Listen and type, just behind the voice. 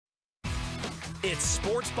It's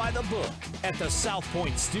Sports by the Book at the South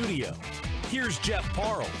Point Studio. Here's Jeff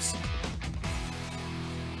Parles.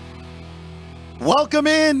 Welcome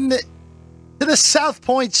in to the South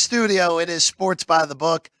Point Studio. It is Sports by the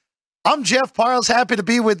Book. I'm Jeff Parles, happy to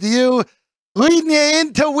be with you, leading you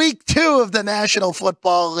into week 2 of the National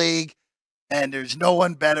Football League. And there's no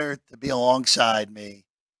one better to be alongside me.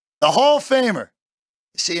 The Hall of Famer.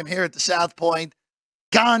 You see him here at the South Point.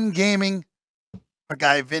 Gone Gaming. Our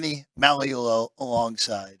guy, Vinny Magliulo,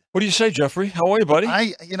 alongside. What do you say, Jeffrey? How are you, buddy?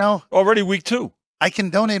 Already week 2. I can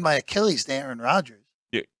donate my Achilles to Aaron Rodgers.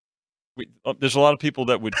 Yeah, there's a lot of people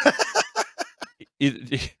that would.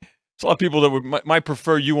 There's a lot of people that might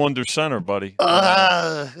prefer you under center, buddy.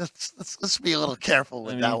 Let's be a little careful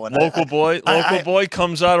with that one. Local boy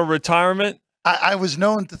comes out of retirement. I was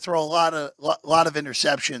known to throw a lot of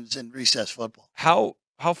interceptions in recess football. How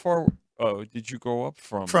far did you grow up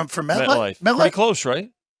from MetLife? Pretty close,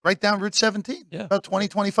 right? Right down Route 17. Yeah, about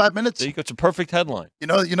 25 minutes. There you go. It's a perfect headline. You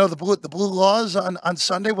know the blue laws on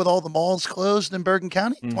Sunday with all the malls closed in Bergen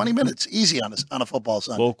County. 20 minutes, easy on a football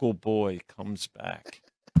Sunday. Local boy comes back.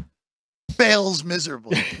 Fails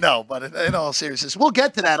miserably. No, but in all seriousness, we'll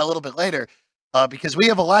get to that a little bit later because we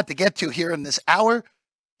have a lot to get to here in this hour.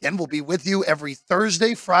 And we'll be with you every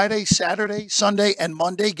Thursday, Friday, Saturday, Sunday, and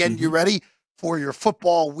Monday, getting you ready for your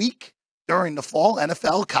football week during the fall,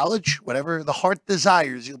 NFL, college, whatever the heart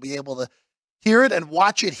desires. You'll be able to hear it and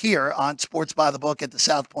watch it here on Sports by the Book at the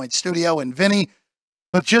South Point Studio. And Vinny,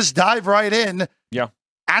 let's just dive right in. Yeah.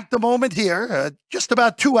 At the moment here, just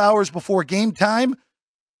about 2 hours before game time,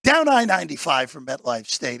 down I-95 from MetLife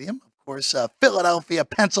Stadium. Of course, Philadelphia,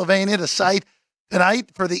 Pennsylvania, the site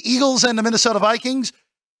tonight for the Eagles and the Minnesota Vikings.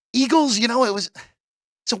 Eagles, it's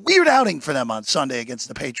a weird outing for them on Sunday against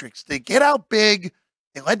the Patriots. They get out big.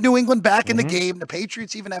 They led New England back in the game. The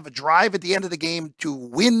Patriots even have a drive at the end of the game to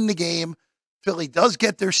win the game. Philly does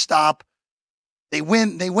get their stop. They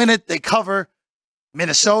win it. They cover.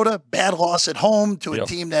 Minnesota, bad loss at home to a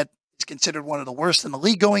team that is considered one of the worst in the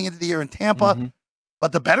league going into the year in Tampa.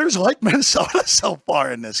 But the bettors like Minnesota so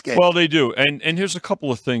far in this game. Well, they do. And here's a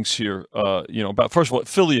couple of things here. About first of all,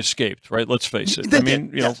 Philly escaped, right? Let's face it.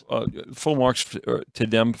 Full marks to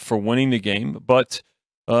them for winning the game. But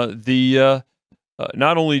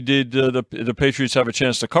not only did the Patriots have a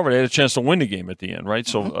chance to cover, they had a chance to win the game at the end, right?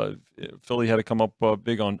 So Philly had to come up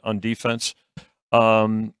big on defense.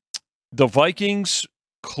 The Vikings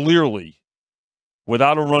clearly,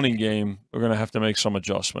 without a running game, we're going to have to make some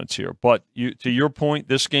adjustments here. But to your point,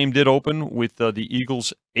 this game did open with the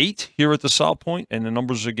Eagles 8 here at the South Point, and the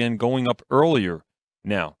numbers again going up earlier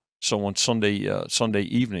now. So on Sunday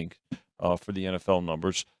evening for the NFL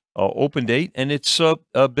numbers, opened 8, and it's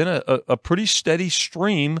been a pretty steady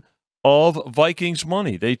stream of Vikings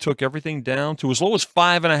money. They took everything down to as low as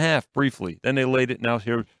 5.5 briefly. Then they laid it. Now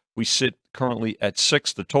here we sit currently at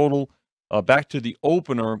 6, the total. Back to the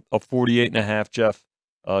opener of 48.5, Jeff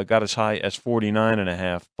got as high as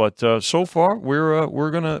 49.5. But so far,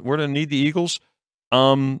 we're gonna need the Eagles.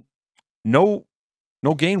 No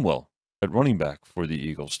Gainwell at running back for the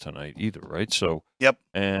Eagles tonight either, right? So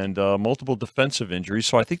and multiple defensive injuries.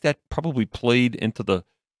 So I think that probably played into the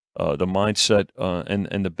mindset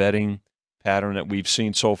and the betting pattern that we've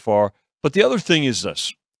seen so far. But the other thing is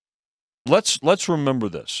this. Let's remember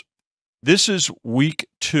this. This is week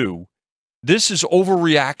 2. This is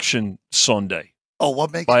overreaction Sunday. Oh,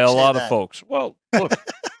 what makes by you a say lot that? of folks? Well, look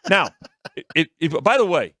now. By the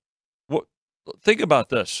way, think about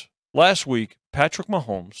this. Last week, Patrick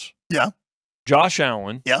Mahomes, Josh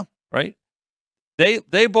Allen, right?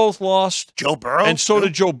 They both lost. Joe Burrow, and so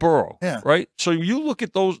did Joe Burrow, yeah. Right? So you look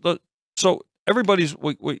at those. So everybody's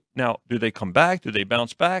wait. Now, do they come back? Do they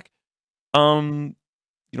bounce back?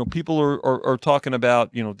 People are talking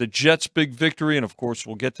about, the Jets' big victory, and of course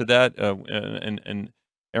we'll get to that, and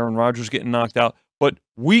Aaron Rodgers getting knocked out. But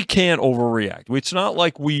we can't overreact. It's not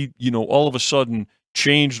like we, all of a sudden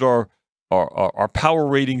changed our power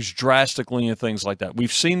ratings drastically and things like that.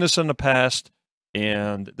 We've seen this in the past,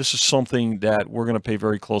 and this is something that we're going to pay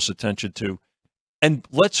very close attention to. And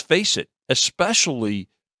let's face it, especially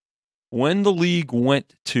when the league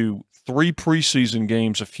went to 3 preseason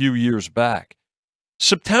games a few years back.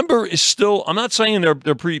 September is still, I'm not saying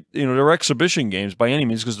they're exhibition games by any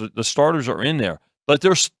means because the starters are in there, but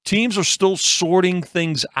their teams are still sorting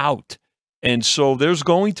things out. And so there's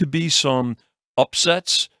going to be some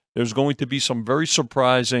upsets. There's going to be some very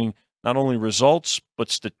surprising, not only results, but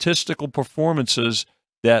statistical performances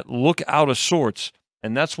that look out of sorts.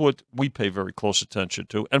 And that's what we pay very close attention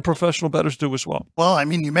to, and professional bettors do as well. Well, I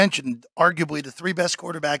mean, you mentioned arguably the 3 best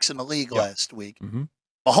quarterbacks in the league last week.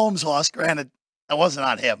 Mahomes lost, granted. That wasn't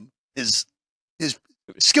on him. His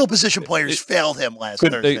skill position players failed him last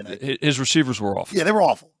Thursday night. His receivers were awful. Yeah, they were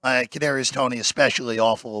awful. Kadarius Toney especially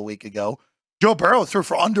awful a week ago. Joe Burrow threw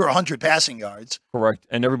for under 100 passing yards. Correct.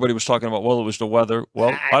 And everybody was talking about, well, it was the weather.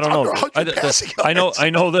 Well, I don't know. I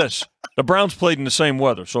know this. The Browns played in the same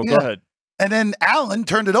weather, so go ahead. And then Allen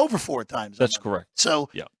turned it over 4 times. That's correct. So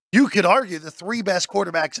you could argue the 3 best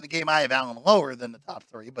quarterbacks in the game, I have Allen lower than the top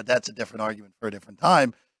 3, but that's a different argument for a different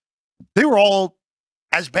time. They were all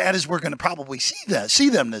as bad as we're going to probably see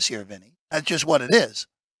them this year, Vinny. That's just what it is.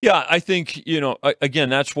 Yeah, I think, again,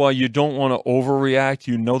 that's why you don't want to overreact.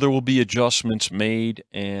 You know there will be adjustments made,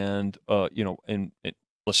 and,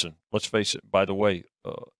 listen, let's face it, by the way,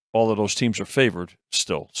 all of those teams are favored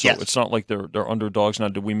still. So it's not like they're underdogs. Now,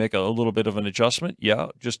 did we make a little bit of an adjustment? Yeah,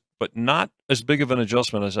 but not as big of an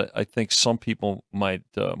adjustment as I think some people might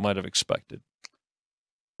have expected.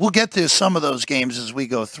 We'll get to some of those games as we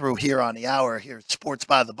go through here on the hour here at Sports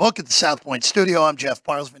by the Book at the South Point Studio. I'm Jeff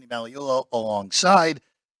Parles, Vinny Magliulo alongside.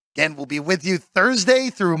 Again, we'll be with you Thursday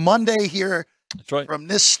through Monday here from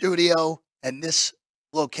this studio and this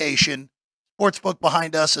location. Sportsbook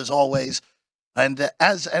behind us as always. And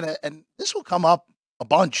this will come up a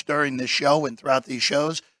bunch during this show and throughout these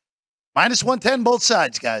shows. -110 both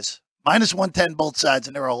sides, guys. -110 both sides.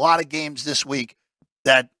 And there are a lot of games this week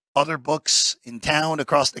that other books in town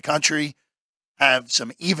across the country have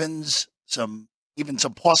some evens, even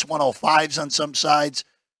some plus 105s on some sides.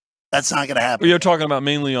 That's not going to happen. Well, you're talking about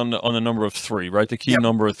mainly on the number of 3, right? The key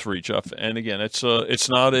number of 3, Jeff. And again, it's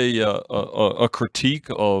not a critique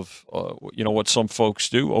of what some folks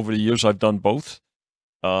do. Over the years, I've done both.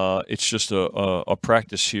 It's just a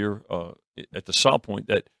practice here at the South Point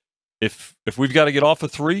that if we've got to get off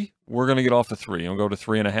of 3, we're going to get off of 3 and go to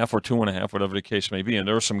 3.5 or 2.5, whatever the case may be. And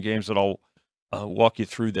there are some games that I'll walk you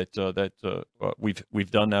through that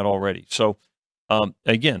we've done that already. So.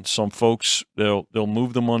 Again, some folks they'll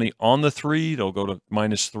move the money on the 3. They'll go to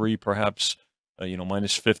 -3, perhaps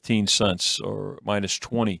minus 15 cents or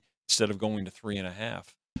 -20 instead of going to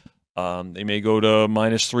 3.5. They may go to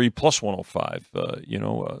 -3 plus 105.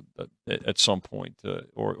 At some point,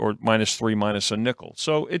 or -3 minus a nickel.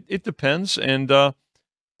 So it depends, and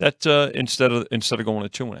that instead of going to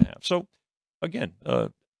 2.5. So again,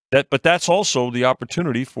 but that's also the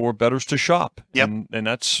opportunity for bettors to shop. Yep. And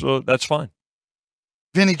that's fine.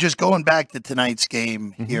 Vinny, just going back to tonight's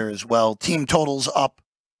game here as well. Team totals up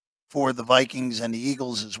for the Vikings and the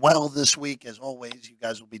Eagles as well this week. As always, you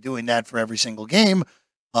guys will be doing that for every single game.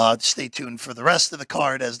 Stay tuned for the rest of the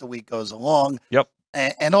card as the week goes along. Yep.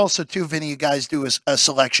 And also, too, Vinny, you guys do a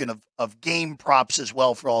selection of game props as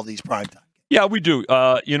well for all these primetime games. Yeah, we do.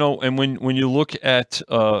 And when you look at,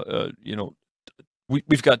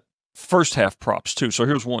 we've got first half props too. So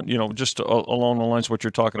here's one, just along the lines of what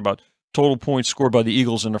you're talking about. Total points scored by the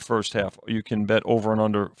Eagles in the first half. You can bet over and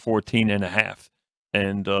under 14.5,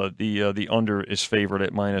 and the under is favored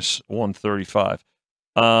at -135.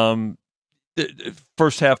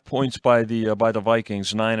 First half points by the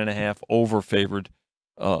Vikings 9.5 over favored,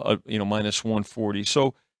 -140.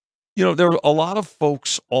 So, there are a lot of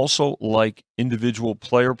folks also like individual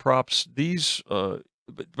player props. These, but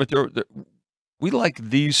we like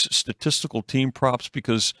these statistical team props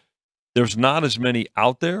because there's not as many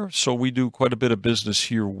out there, so we do quite a bit of business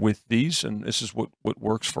here with these, and this is what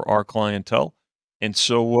works for our clientele. And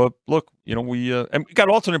so, look, and we got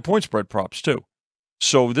alternate point spread props too.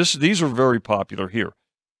 So these are very popular here.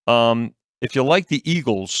 If you like the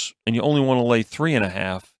Eagles and you only want to lay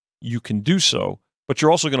 3.5, you can do so, but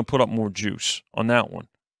you're also going to put up more juice on that one.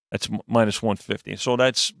 That's -150. So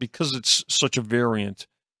that's because it's such a variant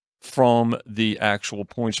from the actual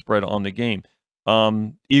point spread on the game.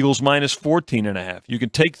 Eagles -14.5. You can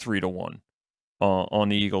take 3-1 on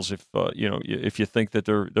the Eagles if you think that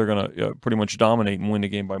they're going to pretty much dominate and win the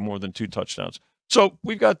game by more than 2 touchdowns. So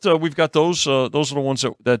we've got those. Those are the ones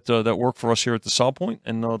that work for us here at the South Point,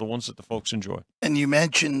 and the ones that the folks enjoy. And you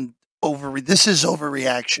mentioned this is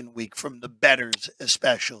overreaction week from the bettors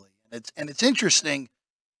especially, and it's interesting.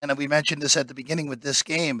 And we mentioned this at the beginning with this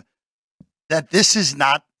game that this is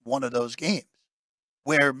not one of those games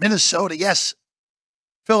where Minnesota, yes.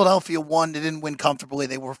 Philadelphia won. They didn't win comfortably.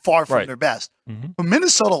 They were far from their best. Mm-hmm. But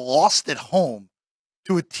Minnesota lost at home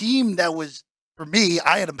to a team that was, for me,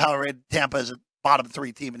 I had power rated Tampa as a bottom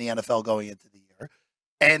 3 team in the NFL going into the year.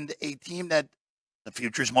 And a team that the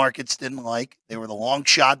futures markets didn't like. They were the long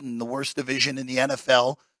shot in the worst division in the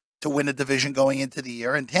NFL to win a division going into the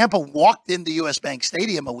year. And Tampa walked into US Bank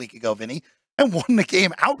Stadium a week ago, Vinny, and won the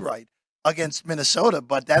game outright against Minnesota.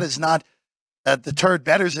 But that is not deterred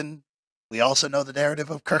bettors. And we also know the narrative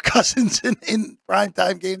of Kirk Cousins in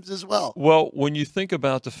primetime games as well. Well, when you think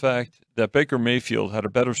about the fact that Baker Mayfield had a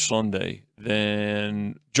better Sunday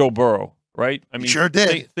than Joe Burrow, right? I mean, sure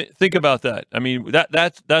did. Think about that. I mean,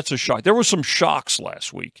 that's a shock. There were some shocks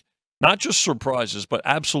last week, not just surprises, but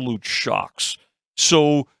absolute shocks.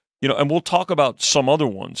 So, and we'll talk about some other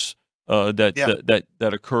ones that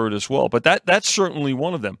occurred as well. But that's certainly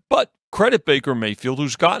one of them. But credit Baker Mayfield,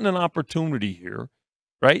 who's gotten an opportunity here,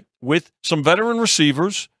 right, with some veteran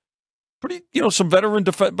receivers, some veteran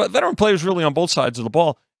players really on both sides of the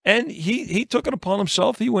ball. And he took it upon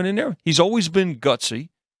himself. He went in there. He's always been gutsy,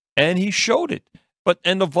 and he showed it.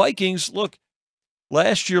 And the Vikings, look,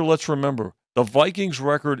 last year, let's remember, the Vikings'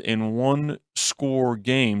 record in one-score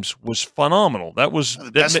games was phenomenal. That was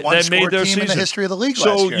the best that made their season in the history of the league.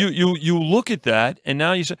 So last year. you look at that, and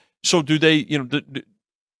now you say, so do they?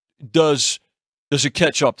 Does it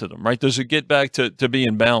catch up to them? Right? Does it get back to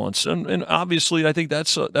being balanced? And obviously, I think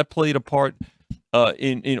that played a part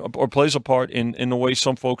or plays a part in the way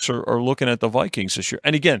some folks are looking at the Vikings this year.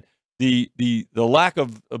 And again, the lack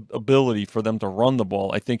of ability for them to run the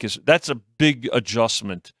ball, I think that's a big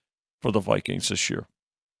adjustment for the Vikings this year.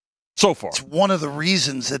 So far, it's one of the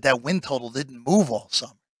reasons that win total didn't move all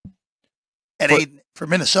summer. At 8 for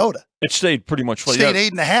Minnesota, it stayed pretty much flat.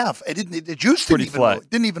 Stayed 8.5. It didn't. It just didn't even flat. Move.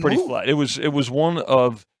 Didn't even pretty move. Flat. It was one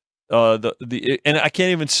of and I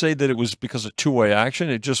can't even say that it was because of two-way action.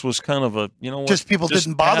 It just was kind of just people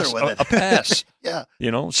didn't bother with it. A pass. Yeah.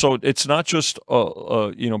 So it's not just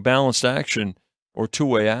balanced action or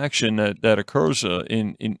two-way action that occurs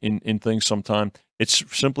in things sometimes. It's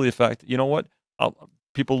simply a fact. You know what?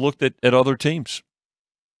 People looked at other teams.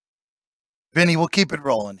 Vinny, we'll keep it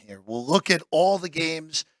rolling here. We'll look at all the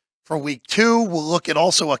games for week 2. We'll look at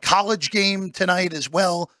also a college game tonight as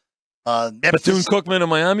well. Bethune-Cookman in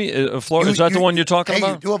Miami, Florida. Is that the one you're talking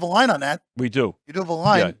about? You do have a line on that. We do. You do have a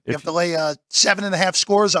line. Yeah, you have to lay 7.5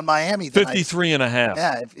 scores on Miami tonight. 53.5.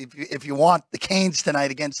 Yeah, if you want the Canes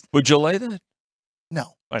tonight against. Would you lay that?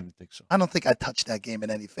 No. I didn't think so. I don't think I touched that game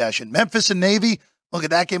in any fashion. Memphis and Navy, look at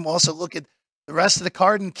that game. We'll also look at the rest of the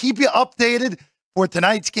card and keep you updated for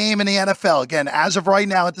tonight's game in the NFL. Again, as of right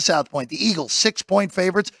now at the South Point, the Eagles 6-point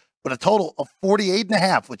favorites with a total of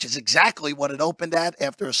 48.5, which is exactly what it opened at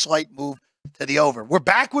after a slight move to the over. We're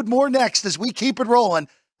back with more next as we keep it rolling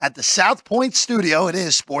at the South Point studio. It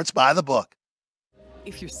is Sports by the Book.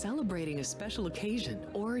 If you're celebrating a special occasion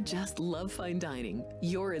or just love fine dining,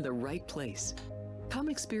 you're in the right place. Come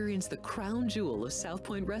experience the crown jewel of South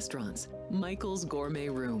Point restaurants, Michael's Gourmet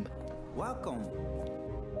Room. Welcome.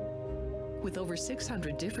 With over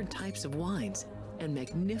 600 different types of wines and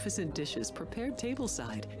magnificent dishes prepared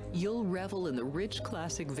tableside, you'll revel in the rich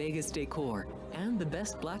classic Vegas decor and the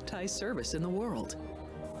best black tie service in the world.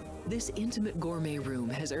 This intimate gourmet room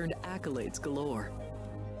has earned accolades galore.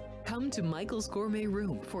 Come to Michael's Gourmet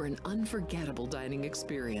Room for an unforgettable dining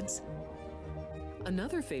experience.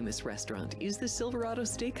 Another famous restaurant is the Silverado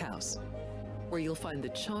Steakhouse, where you'll find the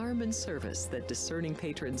charm and service that discerning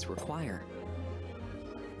patrons require.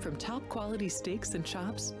 From top quality steaks and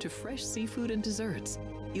chops to fresh seafood and desserts,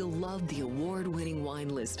 you'll love the award-winning wine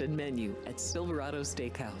list and menu at Silverado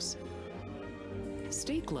Steakhouse.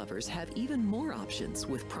 Steak lovers have even more options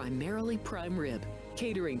with primarily prime rib.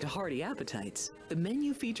 Catering to hearty appetites, the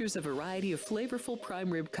menu features a variety of flavorful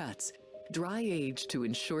prime rib cuts, dry-aged to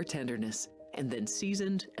ensure tenderness, and then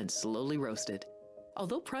seasoned and slowly roasted.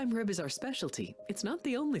 Although prime rib is our specialty, it's not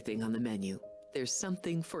the only thing on the menu. There's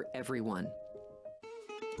something for everyone.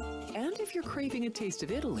 And if you're craving a taste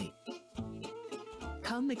of Italy,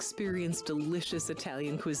 come experience delicious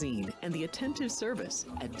Italian cuisine and the attentive service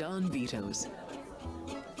at Don Vito's.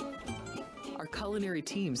 Our culinary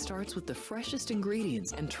team starts with the freshest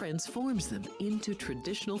ingredients and transforms them into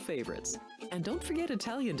traditional favorites. And don't forget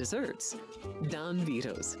Italian desserts. Don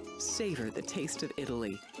Vito's. Savor the taste of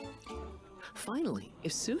Italy. Finally,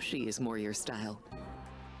 if sushi is more your style,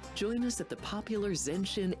 join us at the popular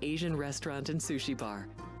Zenshin Asian restaurant and sushi bar,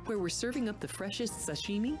 where we're serving up the freshest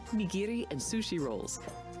sashimi, nigiri, and sushi rolls.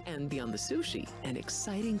 And beyond the sushi, an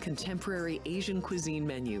exciting contemporary Asian cuisine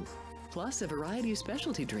menu, plus a variety of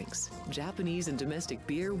specialty drinks, Japanese and domestic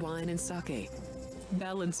beer, wine, and sake.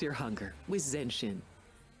 Balance your hunger with Zenshin.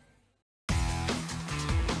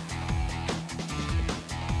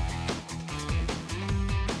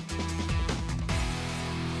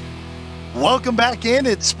 Welcome back in.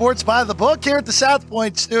 It's Sports by the Book here at the South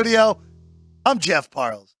Point studio. I'm Jeff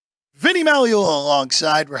Parles. Vinny Magliulo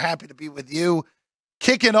alongside. We're happy to be with you.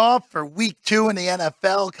 Kicking off for week 2 in the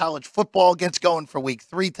NFL. College football gets going for week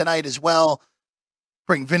 3 tonight as well.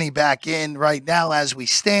 Bring Vinny back in right now as we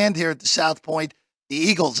stand here at the South Point The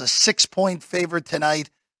Eagles, a 6-point favorite tonight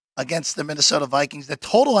against the Minnesota Vikings. The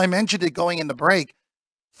total, I mentioned it going into break,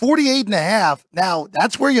 48.5. Now,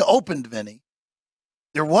 that's where you opened, Vinny.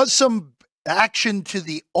 There was some action to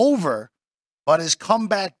the over, but has come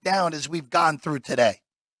back down as we've gone through today.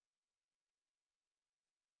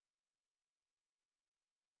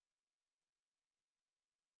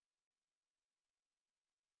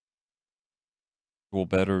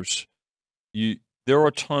 Bettors, there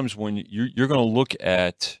are times when you're going to look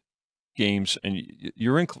at games and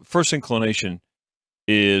your first inclination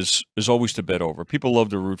is always to bet over. People love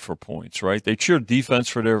to root for points, right? They cheer defense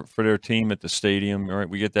for their team at the stadium, right?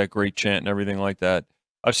 We get that great chant and everything like that.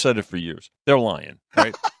 I've said it for years. They're lying,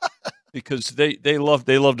 right? Because they love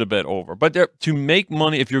to bet over. But to make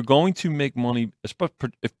money, if you're going to make money,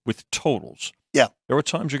 with totals, yeah, there are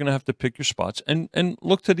times you're going to have to pick your spots and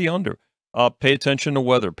look to the under. Pay attention to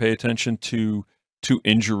weather. Pay attention to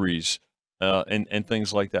injuries and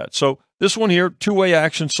things like that. So this one here, two-way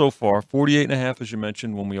action so far. 48.5, as you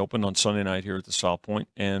mentioned, when we opened on Sunday night here at the South Point,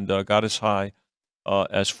 and got as high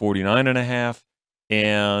as 49.5,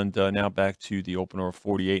 and now back to the opener of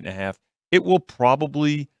 48.5. It will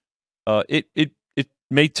probably it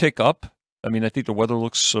may tick up. I mean, I think the weather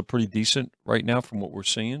looks pretty decent right now from what we're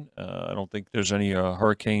seeing. I don't think there's any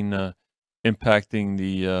hurricane impacting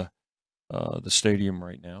the stadium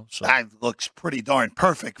right now. So that looks pretty darn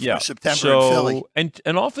perfect for September in Philly.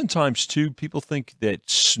 And oftentimes too, people think that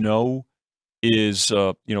snow is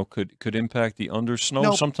could impact the under.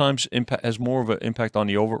 Snow sometimes has more of an impact on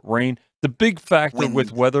the over. Rain. The big factor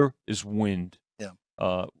with weather is wind. Yeah.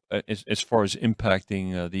 As far as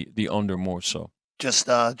impacting the under more so. Just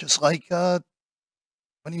like when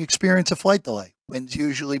you experience a flight delay, wind's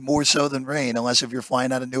usually more so than rain, unless if you're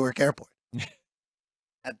flying out of Newark Airport.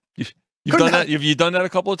 You've done that? Have you done that a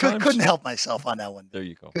couple of times? Couldn't help myself on that one. There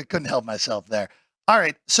you go. Couldn't help myself there. All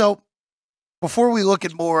right. So before we look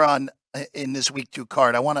at more in this week 2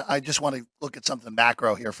 card, I just want to look at something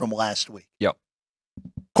macro here from last week. Yep.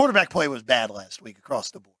 Quarterback play was bad last week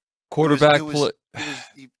across the board. Quarterback play.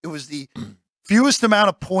 It was the fewest amount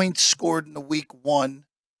of points scored in the week 1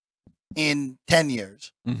 in 10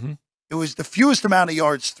 years. Mm-hmm. It was the fewest amount of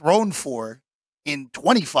yards thrown for in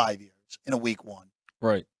 25 years in a week 1.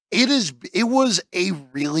 Right. It was a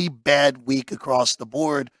really bad week across the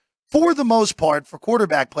board for the most part for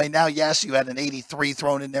quarterback play. Now, yes, you had an 83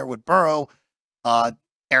 thrown in there with Burrow.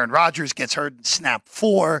 Aaron Rodgers gets hurt and snapped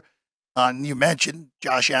 4. And you mentioned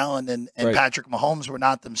Josh Allen and right. Patrick Mahomes were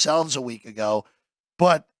not themselves a week ago.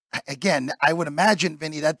 But again, I would imagine,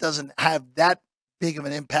 Vinny, that doesn't have that big of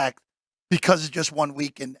an impact because it's just 1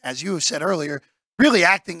 week. And as you said earlier, really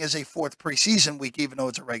acting as a 4th preseason week, even though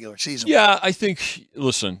it's a regular season week. I think,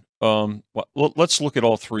 listen, let's look at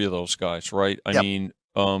all 3 of those guys, right? I mean,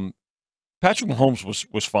 Patrick Mahomes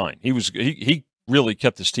was fine. He really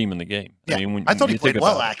kept his team in the game. Yeah. I mean, I thought he played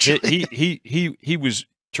well, actually. He was,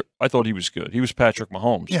 I thought he was good. He was Patrick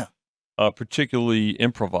Mahomes. Yeah. Particularly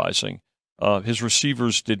improvising. His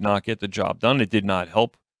receivers did not get the job done. It did not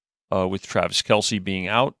help with Travis Kelce being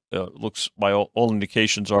out. Looks by all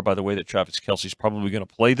indications are, by the way, that Travis Kelce's probably going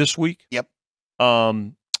to play this week. Yep.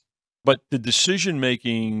 But the decision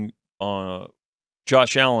making on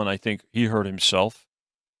Josh Allen, I think he hurt himself.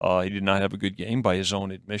 He did not have a good game by his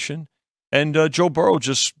own admission. And Joe Burrow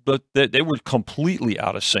they were completely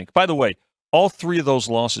out of sync. By the way, all 3 of those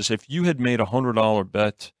losses, if you had made $100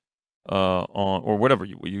 bet on or whatever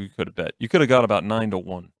you could have bet, you could have got about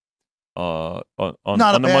 9-1 on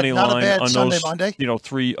the money line on Sunday, those Monday.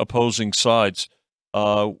 3 opposing sides.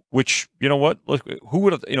 Which what? Look, who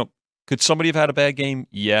would have? Could somebody have had a bad game?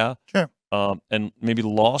 Yeah, sure. And maybe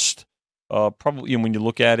lost. Probably, when you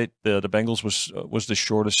look at it, the Bengals was the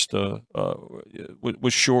shortest.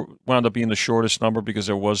 Was short. Wound up being the shortest number because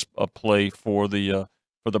there was a play for the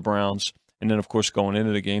Browns, and then of course going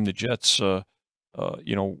into the game, the Jets, were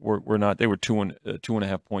not. They were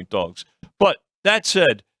 2.5 point dogs. But that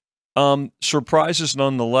said, surprises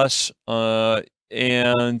nonetheless,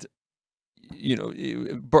 and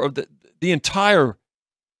the entire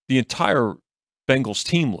Bengals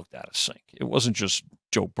team looked out of sync. It wasn't just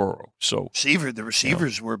Joe Burrow. So the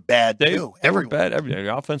receivers were bad too. They were bad.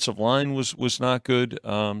 The offensive line was not good.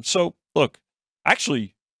 So look,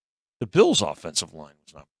 actually, the Bills' offensive line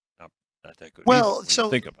was not that good. Well,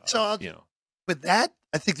 think about it. With that,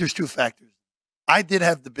 I think there's 2 factors. I did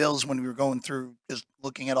have the Bills when we were going through just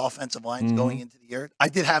looking at offensive lines going into the year. I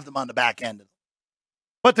did have them on the back end of them,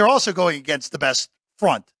 but they're also going against the best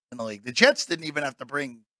front in the league. The Jets didn't even have to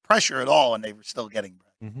bring pressure at all, and they were still getting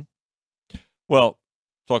bread. Mm-hmm. Well,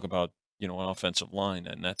 talk about an offensive line,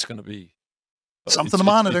 and that's going to be Something to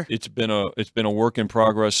monitor. It's been a work in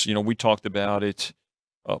progress. We talked about it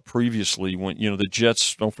previously when the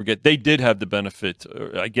Jets. Don't forget they did have the benefit.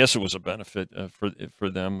 I guess it was a benefit for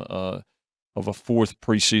them of a fourth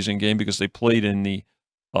preseason game because they played in the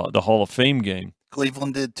Hall of Fame game.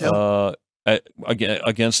 Cleveland did too.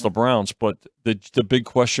 Against the Browns, but the big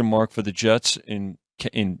question mark for the Jets in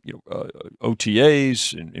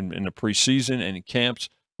OTAs, in the preseason, and in camps.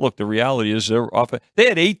 Look, the reality is they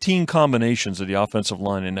had 18 combinations of the offensive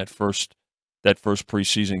line in that first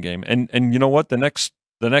preseason game, and you know what? The next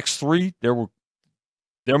three there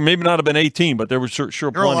maybe not have been 18, but there were sure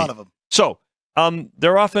there plenty. Are a lot of them. So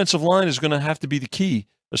their offensive line is going to have to be the key,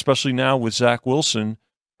 especially now with Zach Wilson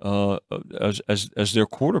as their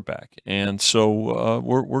quarterback, and so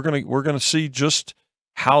we're gonna see just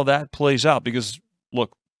how that plays out. Because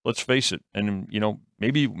look, let's face it, and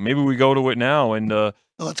maybe we go to it now and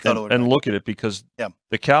let's go to it and right. look at it because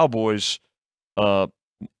the Cowboys,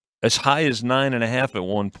 as high as 9.5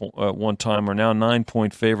 at one time, are now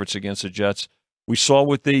 9-point favorites against the Jets. We saw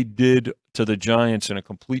what they did to the Giants in a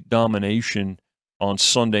complete domination on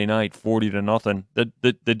Sunday night, 40-0.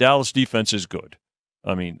 The Dallas defense is good.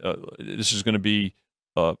 I mean, this is going to be.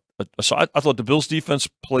 So I thought the Bills' defense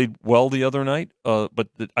played well the other night, but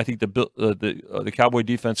I think the Cowboy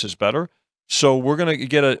defense is better. So we're going to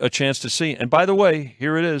get a chance to see. And by the way,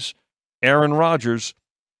 here it is, Aaron Rodgers.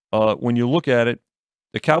 When you look at it,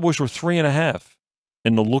 the Cowboys were 3.5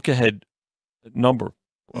 in the look-ahead number.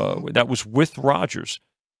 That was with Rodgers.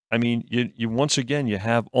 I mean, you once again you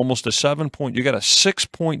have almost a 7-point. You got a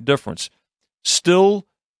 6-point difference. Still,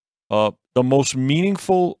 the most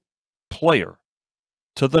meaningful player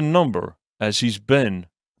to the number as he's been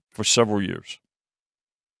for several years.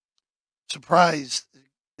 Surprised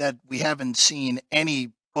that we haven't seen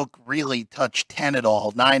any book really touch 10 at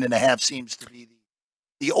all. 9.5 seems to be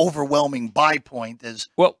the overwhelming buy point. There's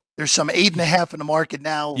some 8.5 in the market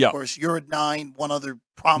now. Of course, you're at 9. One other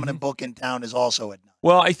prominent book in town is also at 9.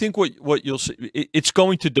 Well, I think what you'll see, it's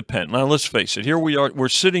going to depend. Now, let's face it. Here we are. We're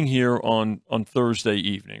sitting here on Thursday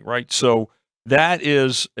evening, right? So that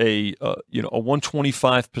is a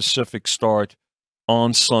 1:25 Pacific start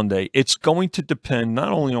on Sunday. It's going to depend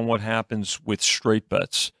not only on what happens with straight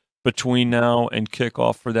bets between now and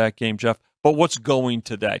kickoff for that game, Jeff, but what's going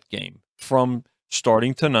to that game from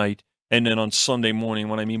starting tonight and then on Sunday morning.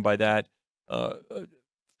 What I mean by that,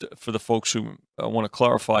 for the folks who want to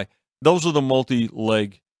clarify, those are the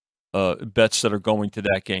multi-leg bets that are going to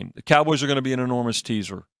that game. The Cowboys are going to be an enormous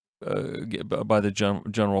teaser by the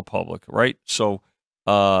general public, right? So,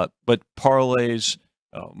 but parlays,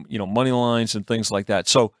 money lines and things like that.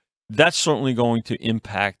 So that's certainly going to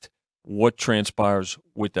impact what transpires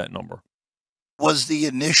with that number. Was the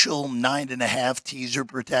initial 9.5 teaser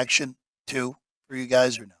protection too for you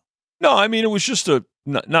guys or no? No, I mean it was just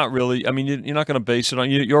not really. I mean you're not going to base it on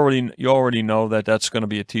you already know that that's going to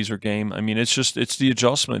be a teaser game. I mean it's the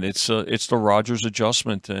adjustment. It's the Rodgers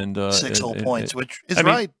adjustment and 6 whole points, which is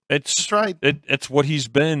right. It's right. It's what he's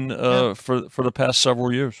been for the past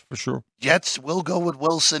several years for sure. Jets will go with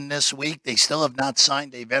Wilson this week. They still have not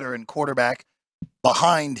signed a veteran quarterback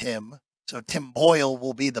behind him, so Tim Boyle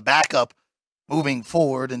will be the backup moving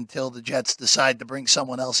forward until the Jets decide to bring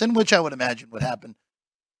someone else in, which I would imagine would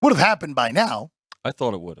have happened by now. I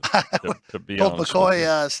thought it would have. To be Colt honest,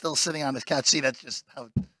 McCoy still sitting on his couch. See, that's just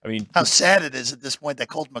how sad it is at this point that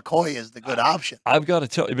Colt McCoy is the good option. I've got to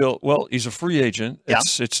tell you, Bill. Well, he's a free agent.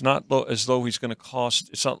 It's not as though he's going to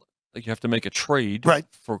cost. It's not like you have to make a trade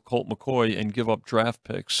for Colt McCoy and give up draft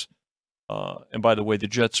picks. And by the way, the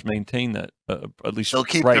Jets maintain that at least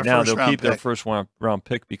right now. They'll keep their first round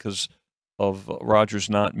pick because of Rodgers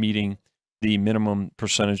not meeting the minimum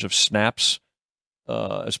percentage of snaps.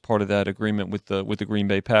 As part of that agreement with the Green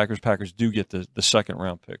Bay Packers. Packers do get the second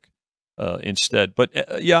round pick instead. But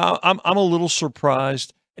I'm a little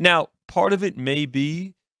surprised. Now, part of it may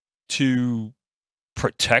be to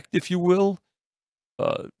protect, if you will,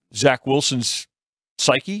 Zach Wilson's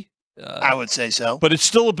psyche. I would say so. But it's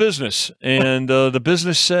still a business, and the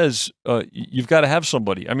business says you've got to have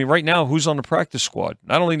somebody. I mean, right now, who's on the practice squad?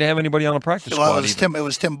 I don't think they have anybody on the practice squad. It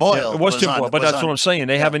was Tim Boyle. Yeah, it was Tim Boyle, but that's what I'm saying.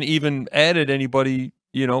 They haven't even added anybody,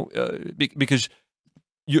 because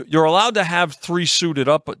you're allowed to have 3 suited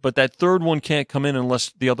up, but that third one can't come in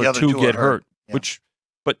unless the other two get hurt. Yeah.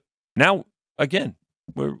 But now again,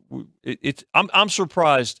 I'm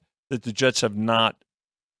surprised that the Jets have not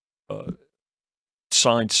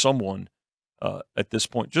signed someone at this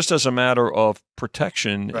point, just as a matter of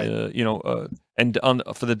protection, and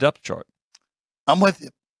for the depth chart. I'm with you.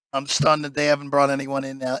 I'm stunned that they haven't brought anyone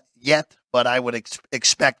in yet, but I would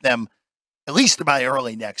expect them at least by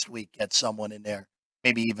early next week, get someone in there,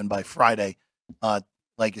 maybe even by Friday.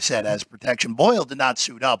 Like you said, as protection. Boyle did not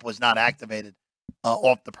suit up, was not activated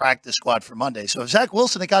off the practice squad for Monday. So if Zach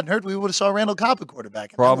Wilson had gotten hurt, we would have saw Randall Cobb at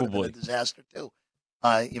quarterback. And Probably. that would have been a disaster, too.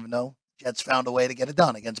 Even though Jets found a way to get it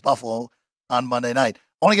done against Buffalo on Monday night.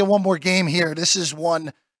 I want to get one more game here. This is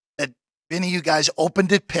one that, Vinny, you guys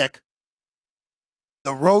opened at pick.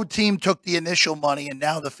 The road team took the initial money, and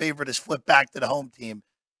now the favorite is flipped back to the home team,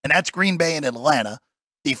 and that's Green Bay and Atlanta,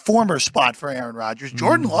 the former spot for Aaron Rodgers.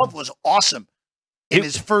 Jordan Love was awesome in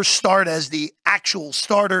his first start as the actual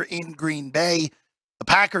starter in Green Bay. The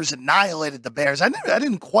Packers annihilated the Bears. I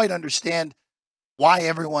didn't quite understand why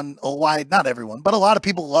not everyone, but a lot of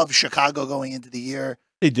people love Chicago going into the year.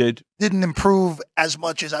 They did. Didn't improve as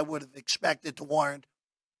much as I would have expected to warrant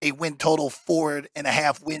a win total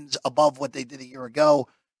 4.5 wins above what they did a year ago.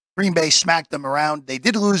 Green Bay smacked them around. They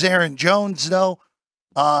did lose Aaron Jones, though,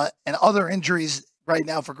 and other injuries right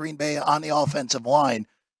now for Green Bay on the offensive line.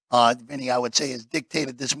 Vinny, I would say, has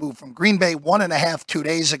dictated this move from Green Bay 1.5 2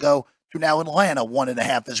 days ago to now Atlanta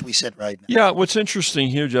 1.5 as we sit right now. Yeah, what's interesting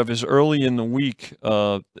here, Jeff, is early in the week,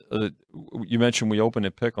 you mentioned we opened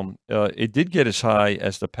at Pick'em. It did get as high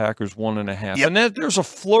as the Packers 1.5. Yep. And there's a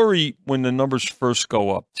flurry when the numbers first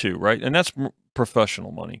go up, too, right? And that's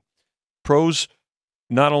professional money. Pros,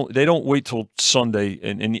 they don't wait till Sunday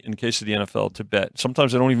in case of the NFL to bet.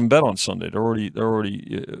 Sometimes they don't even bet on Sunday. They're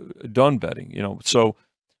already done betting, So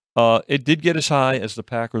it did get as high as the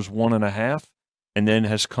Packers 1.5. And then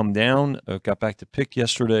has come down, got back to pick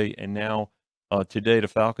yesterday, and now today the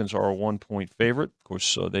Falcons are a 1-point favorite. Of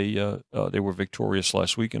course, they were victorious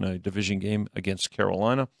last week in a division game against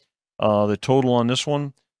Carolina. The total on this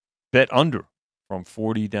one, bet under from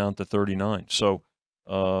 40 down to 39. So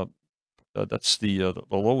that's the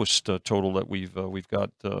lowest total that we've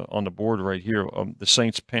got on the board right here. The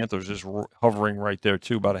Saints Panthers is hovering right there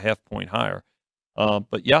too, about a half point higher.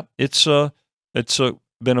 But yeah, it's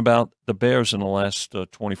been about the Bears in the last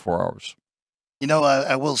 24 hours.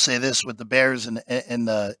 I will say this with the Bears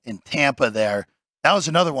in Tampa there. That was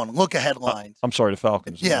another one. Look ahead lines. I'm sorry, the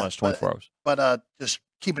Falcons in the last 24 hours. But just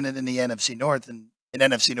keeping it in the NFC North and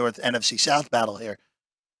NFC North, NFC South battle here.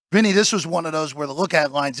 Vinny, this was one of those where the look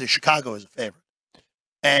ahead lines is Chicago is a favorite.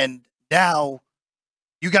 And now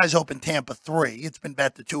you guys open Tampa 3. It's been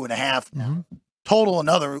bet to 2.5 now. Mm-hmm. Total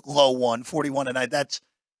another low one, 41 tonight. I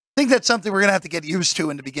think that's something we're going to have to get used to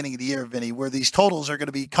in the beginning of the year, Vinny, where these totals are going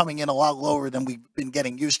to be coming in a lot lower than we've been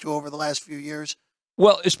getting used to over the last few years.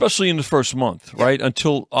 Well, especially in the first month, right?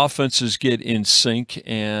 Until offenses get in sync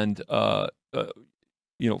and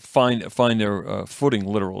find their footing,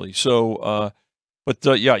 literally. So,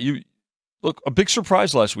 you look, a big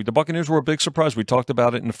surprise last week. The Buccaneers were a big surprise. We talked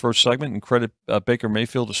about it in the first segment, and credit Baker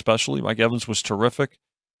Mayfield especially. Mike Evans was terrific.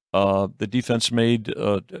 The defense made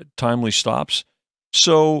timely stops.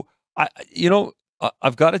 So,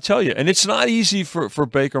 I've got to tell you, and it's not easy for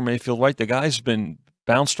Baker Mayfield, right? The guy's been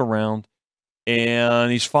bounced around, and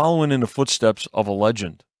he's following in the footsteps of a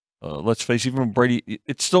legend. Let's face it, even Brady,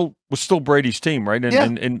 was still Brady's team, right?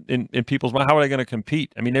 In people's mind, how are they going to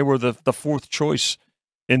compete? I mean, they were the fourth choice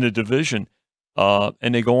in the division,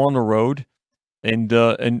 and they go on the road and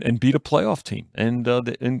beat a playoff team,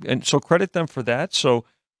 and so credit them for that. So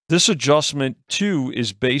this adjustment too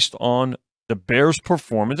is based on the Bears'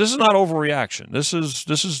 performance. This is not overreaction. This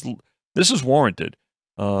is warranted.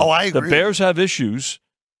 I agree. The Bears have issues,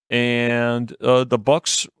 and the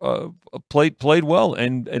Bucs played well,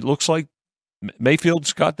 and it looks like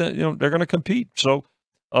Mayfield's got that. They're going to compete. So,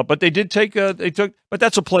 but they did but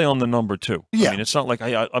that's a play on the number too. Yeah. I mean, it's not like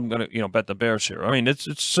I'm going to bet the Bears here. I mean,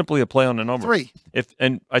 it's simply a play on the number. 3.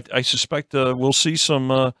 I suspect we'll see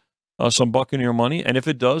some Buccaneer money, and if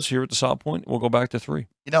it does, here at the South Point, we'll go back to 3.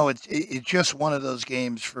 It's just one of those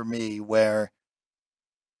games for me where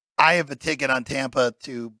I have a ticket on Tampa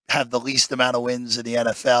to have the least amount of wins in the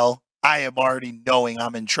NFL. I am already knowing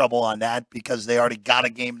I'm in trouble on that because they already got a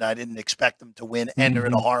game that I didn't expect them to win, and they're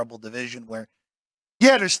in a horrible division where,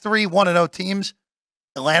 there's 3 1-0 teams.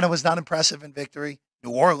 Atlanta was not impressive in victory.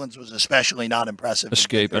 New Orleans was especially not impressive.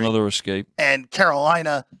 Another escape. And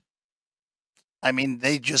Carolina, I mean,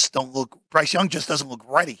 they just don't look. Bryce Young just doesn't look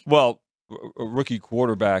ready. Well, a rookie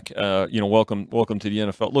quarterback. Welcome to the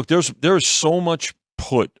NFL. Look, there's so much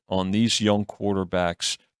put on these young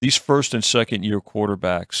quarterbacks, these first and second year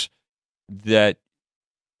quarterbacks, that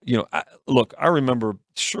I remember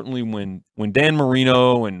certainly when Dan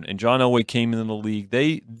Marino and John Elway came into the league,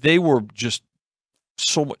 they were just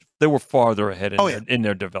so much. They were farther ahead in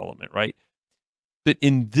their development, right? But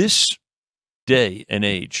in this day and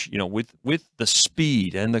age, with the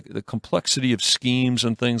speed and the complexity of schemes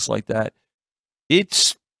and things like that,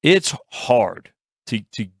 it's hard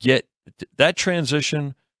to get that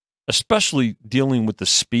transition, especially dealing with the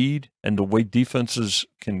speed and the way defenses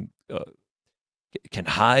can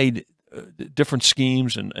hide different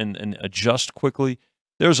schemes and adjust quickly.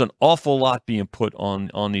 There's an awful lot being put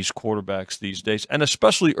on these quarterbacks these days, and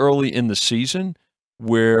especially early in the season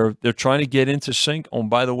where they're trying to get into sync. Oh, and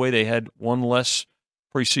by the way, they had one less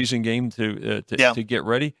preseason game to get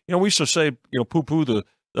ready. We used to say, poo-poo the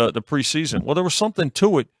preseason. Well, there was something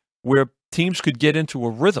to it where teams could get into a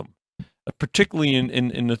rhythm, particularly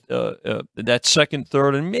in that second,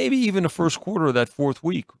 third, and maybe even the first quarter of that fourth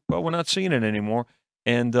week. Well, we're not seeing it anymore,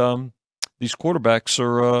 and these quarterbacks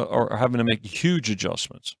are having to make huge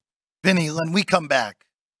adjustments. Vinny, when we come back,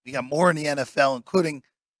 we got more in the NFL, including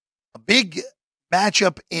a big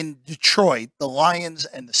matchup in Detroit, the Lions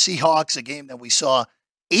and the Seahawks, a game that we saw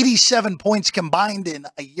 87 points combined in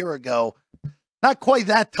a year ago. Not quite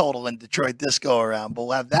that total in Detroit this go-around, but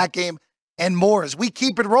we'll have that game and more as we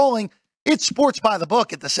keep it rolling. It's Sports by the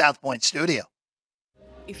Book at the South Point Studio.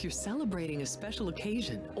 If you're celebrating a special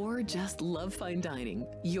occasion or just love fine dining,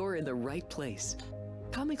 you're in the right place.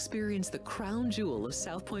 Come experience the crown jewel of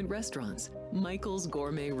South Point restaurants, Michael's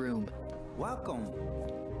Gourmet Room. Welcome.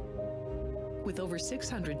 With over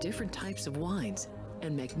 600 different types of wines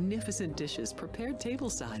and magnificent dishes prepared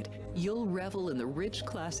tableside, you'll revel in the rich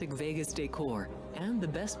classic Vegas decor and the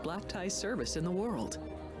best black tie service in the world.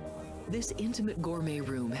 This intimate gourmet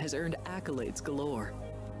room has earned accolades galore.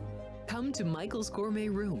 Come to Michael's Gourmet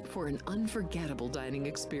Room for an unforgettable dining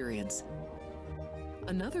experience.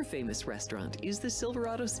 Another famous restaurant is the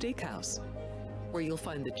Silverado Steakhouse, where you'll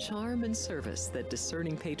find the charm and service that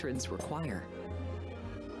discerning patrons require.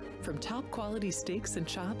 From top quality steaks and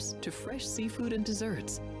chops to fresh seafood and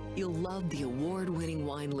desserts, you'll love the award-winning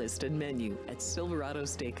wine list and menu at Silverado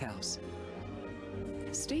Steakhouse.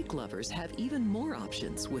 Steak lovers have even more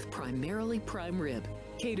options with primarily prime rib.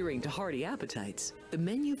 Catering to hearty appetites, the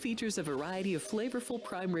menu features a variety of flavorful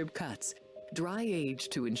prime rib cuts,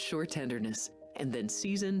 dry-aged to ensure tenderness, and then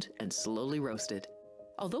seasoned and slowly roasted.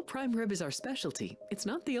 Although prime rib is our specialty, it's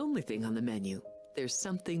not the only thing on the menu. There's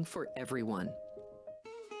something for everyone.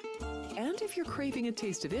 And if you're craving a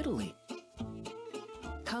taste of Italy,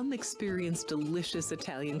 come experience delicious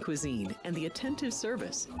Italian cuisine and the attentive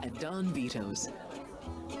service at Don Vito's.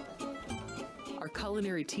 Our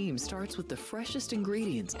culinary team starts with the freshest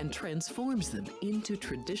ingredients and transforms them into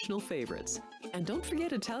traditional favorites. And don't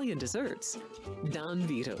forget Italian desserts. Don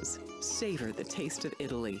Vito's. Savor the taste of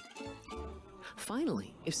Italy.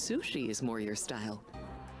 Finally, if sushi is more your style,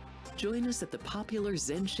 join us at the popular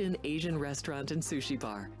Zenshin Asian restaurant and sushi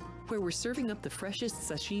bar, where we're serving up the freshest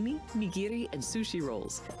sashimi, nigiri, and sushi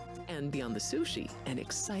rolls. And beyond the sushi, an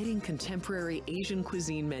exciting contemporary Asian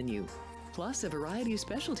cuisine menu, plus a variety of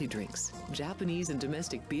specialty drinks, Japanese and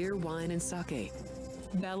domestic beer, wine, and sake.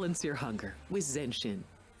 Balance your hunger with Zenshin.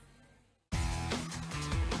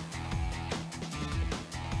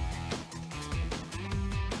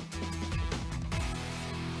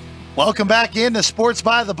 Welcome back into Sports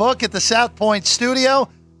by the Book at the South Point Studio.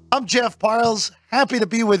 I'm Jeff Parles. Happy to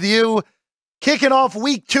be with you. Kicking off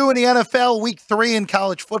week 2 in the NFL, week 3 in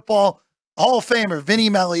college football. Hall of Famer Vinny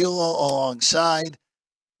Magliulo alongside.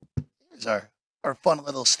 Here's our fun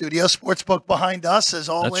little studio sportsbook behind us, as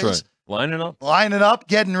always. That's right. Lining up,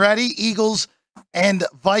 getting ready. Eagles and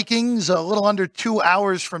Vikings, a little under 2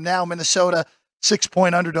 hours from now. Minnesota,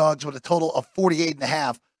 6-point underdogs with a total of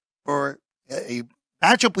 48.5 for a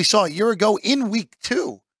matchup we saw a year ago in week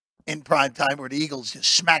 2 in prime time, where the Eagles just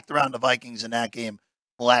smacked around the Vikings in that game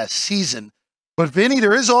last season. But Vinny,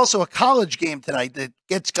 there is also a college game tonight that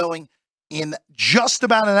gets going in just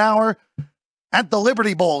about an hour at the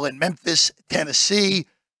Liberty Bowl in Memphis, Tennessee.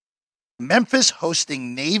 Memphis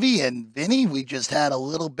hosting Navy, and Vinny, we just had a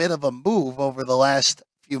little bit of a move over the last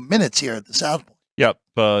few minutes here at the South Point. Yep.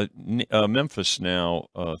 Memphis now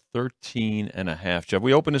 13.5. Jeff,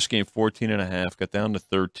 we opened this game 14.5, got down to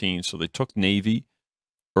 13, so they took Navy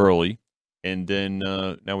early, and then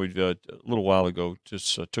now we've a little while ago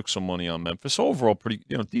just took some money on Memphis. Overall, pretty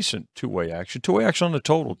decent two-way action. Two-way action on the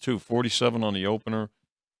total too. 47 on the opener.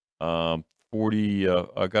 40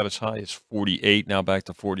 got as high as 48. Now back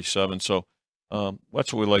to 47. So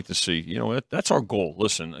that's what we like to see. That's our goal.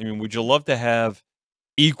 Listen, I mean, would you love to have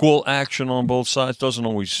equal action on both sides? Doesn't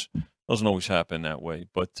always happen that way.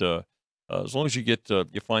 But as long as you get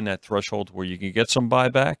you find that threshold where you can get some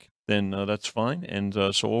buyback, then that's fine. And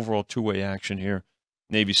so overall two-way action here.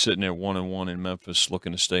 Navy sitting there 1-1 in Memphis,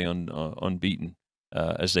 looking to stay unbeaten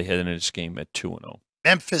as they head into this game at 2-0.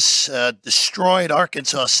 Memphis destroyed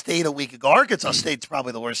Arkansas State a week ago. Arkansas State's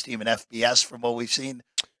probably the worst team in FBS from what we've seen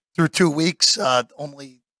through 2 weeks,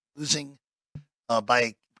 only losing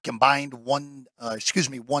by combined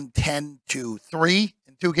 110-3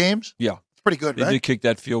 in 2 games. Yeah. It's pretty good, They right? did kick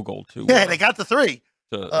that field goal, too. Yeah, they got the 3.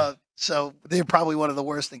 To, So they're probably one of the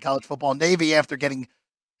worst in college football. Navy, after getting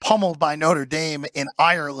pummeled by Notre Dame in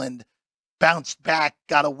Ireland, bounced back,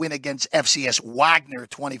 got a win against FCS Wagner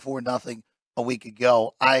 24-0 a week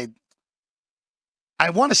ago. I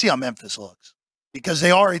want to see how Memphis looks because they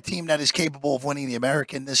are a team that is capable of winning the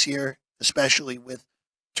American this year, especially with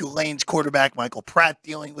Tulane's quarterback Michael Pratt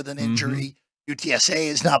dealing with an injury. UTSA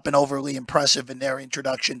has not been overly impressive in their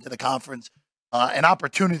introduction to the conference. An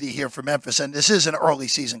opportunity here for Memphis, and this is an early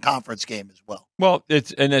season conference game as well. Well,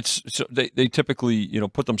 so they typically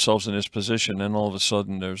put themselves in this position, and all of a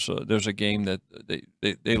sudden there's a game that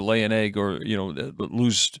they lay an egg or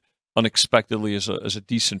lose unexpectedly as a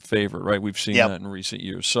decent favorite, right? We've seen that in recent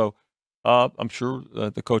years. So I'm sure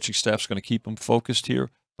the coaching staff's going to keep them focused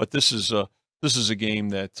here, but this is a game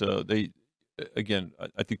that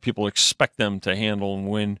I think people expect them to handle and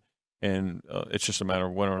win. And it's just a matter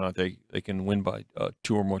of whether or not they can win by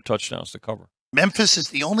 2 or more touchdowns to cover. Memphis is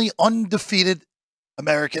the only undefeated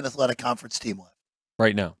American Athletic Conference team left.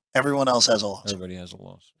 Right now. Everyone else has a loss. Everybody has a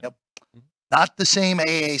loss. Yep. Not the same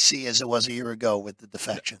AAC as it was a year ago with the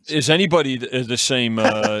defections. Is anybody the same?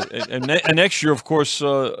 And next year, of course.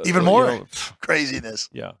 Even more craziness.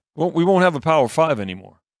 Yeah. Well, we won't have a Power 5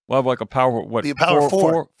 anymore. We'll have like a Power, what? Be a Power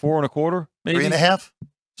 4. 4.25, maybe? 3.5?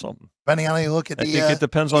 Something. Depending on how you look at I think it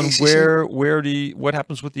depends on what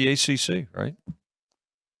happens with the ACC, right?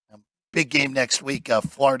 Big game next week,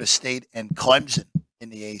 Florida State and Clemson in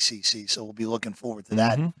the ACC. So we'll be looking forward to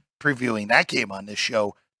that, previewing that game on this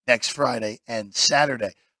show next Friday and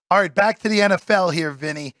Saturday. All right, back to the NFL here,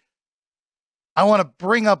 Vinny. I want to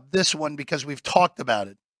bring up this one because we've talked about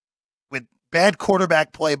it with bad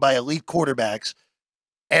quarterback play by elite quarterbacks.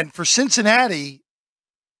 And for Cincinnati,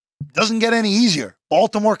 it doesn't get any easier.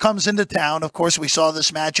 Baltimore comes into town. Of course, we saw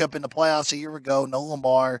this matchup in the playoffs a year ago. No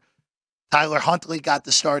Lamar. Tyler Huntley got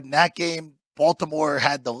the start in that game. Baltimore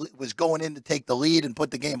was going in to take the lead and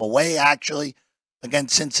put the game away, actually,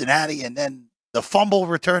 against Cincinnati. And then the fumble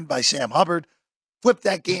returned by Sam Hubbard flipped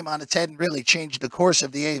that game on its head and really changed the course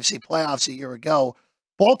of the AFC playoffs a year ago.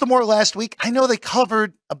 Baltimore last week, I know they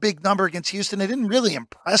covered a big number against Houston. They didn't really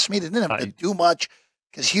impress me. They didn't have to do much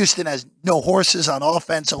because Houston has no horses on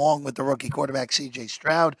offense along with the rookie quarterback C.J.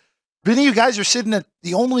 Stroud. Vinny, you guys are sitting at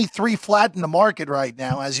the only 3 flat in the market right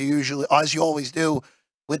now, as you always do,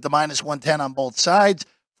 with the minus 110 on both sides.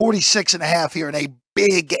 46.5 here in a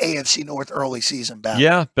big AFC North early season battle.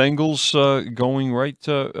 Yeah, Bengals going right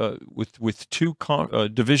with 2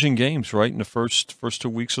 division games right in the first 2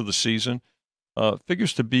 weeks of the season.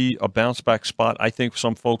 Figures to be a bounce back spot. I think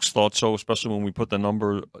some folks thought so, especially when we put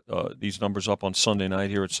these numbers up on Sunday night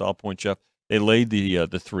here at South Point, Jeff. They laid the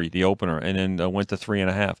 3, the opener, and then went to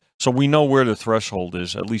 3.5. So we know where the threshold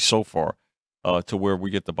is, at least so far, to where we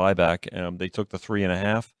get the buyback. They took the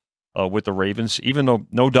 3.5 with the Ravens, even though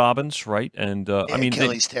no Dobbins, right? And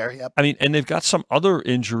Achilles tear. Yep. And they've got some other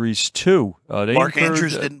injuries too. Mark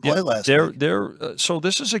Andrews didn't play last week. So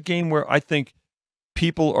this is a game where I think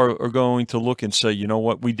people are going to look and say, you know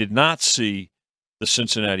what, we did not see the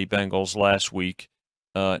Cincinnati Bengals last week.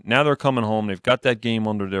 Now they're coming home. They've got that game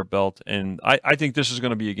under their belt. And I think this is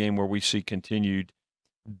going to be a game where we see continued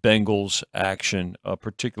Bengals action,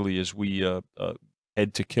 particularly as we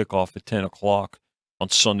head to kickoff at 10 o'clock on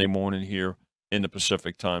Sunday morning here in the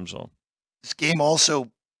Pacific time zone. This game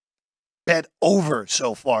also bet over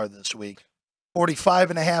so far this week.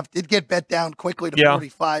 45.5 did get bet down quickly to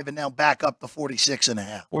 45 and now back up to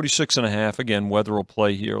 46.5. 46.5. Again, weather will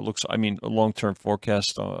play here. A long-term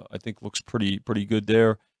forecast I think looks pretty good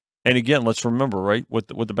there. And again, let's remember, right? What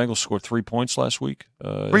the Bengals scored 3 points last week.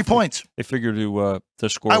 3 points. They figure to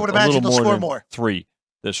score. I would imagine they'll score more. 3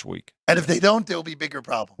 this week. And if they don't, there'll be bigger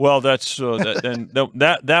problems. Well, that's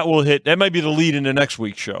that will hit. That might be the lead in the next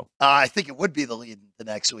week's show. I think it would be the lead in the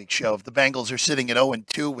next week's show if the Bengals are sitting at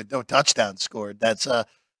 0-2 with no touchdowns scored. That's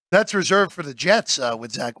reserved for the Jets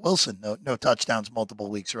with Zach Wilson. No touchdowns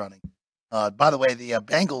multiple weeks running. By the way, the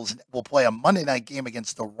Bengals will play a Monday night game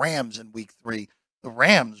against the Rams in Week 3. The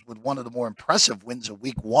Rams with one of the more impressive wins of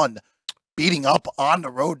Week 1, beating up on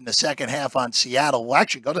the road in the second half on Seattle. We'll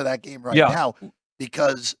actually go to that game right now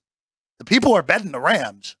because the people are betting the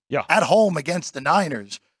Rams at home against the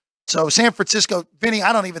Niners. So San Francisco, Vinny,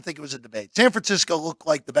 I don't even think it was a debate. San Francisco looked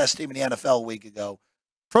like the best team in the NFL a week ago.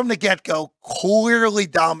 From the get-go, clearly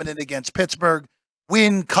dominant against Pittsburgh.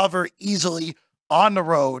 Win, cover easily on the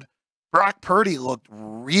road. Brock Purdy looked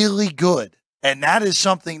really good. And that is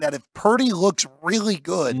something that if Purdy looks really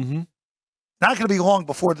good, not going to be long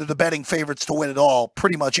before they're the betting favorites to win it all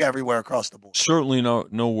pretty much everywhere across the board. Certainly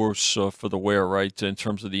no worse for the wear, right, in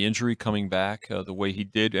terms of the injury coming back the way he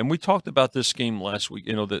did. And we talked about this game last week,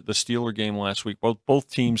 the Steeler game last week. Both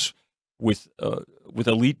teams with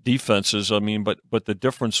elite defenses, I mean, but the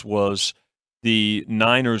difference was the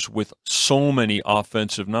Niners with so many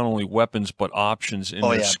offensive, not only weapons, but options in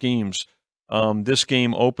their schemes. This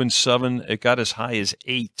game opened 7. It got as high as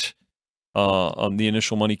 8. The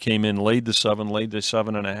initial money came in, laid the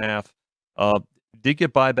 7.5. Did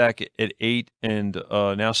get buyback at 8 and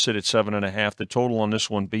now sit at 7.5. The total on this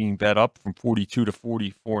one being bet up from 42 to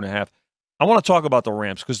 44.5. I want to talk about the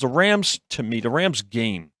Rams because the Rams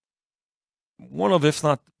game, one of, if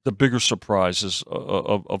not the bigger surprises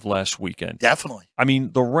of last weekend. Definitely. I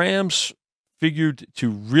mean, the Rams figured to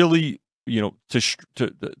really, to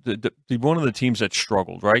be one of the teams that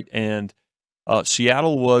struggled, right? And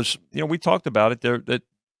Seattle was, we talked about it there, that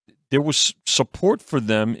there was support for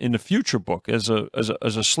them in the future book as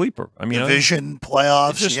a sleeper. I mean, division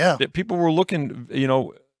playoffs, people were looking,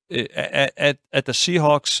 at the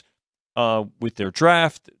Seahawks with their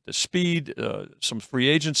draft, the speed, some free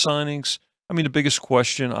agent signings. I mean, the biggest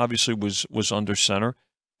question obviously was under center.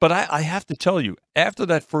 But I have to tell you, after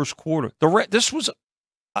that first quarter, this was.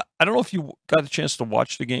 I don't know if you got a chance to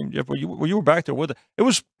watch the game, Jeff. You were back there with it. It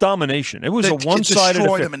was domination. It was a one-sided affair.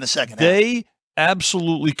 Destroyed them in the second half. They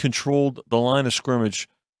absolutely controlled the line of scrimmage,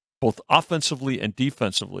 both offensively and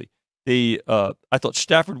defensively. I thought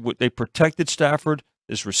they protected Stafford.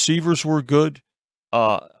 His receivers were good.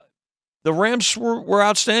 The Rams were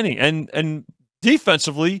outstanding, and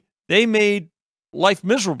defensively they made life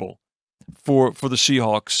miserable for the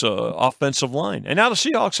Seahawks offensive line. And now the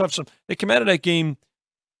Seahawks have they come out of that game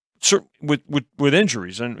with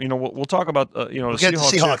injuries, and we'll talk about we'll get the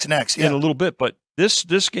Seahawks next in a little bit. But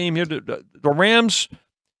this game here, the Rams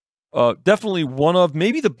definitely one of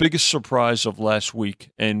maybe the biggest surprise of last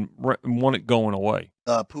week, and won it going away.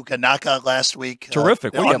 Puka Naka last week,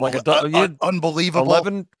 terrific. Unbelievable.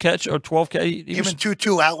 11 catch or 12 catch. Even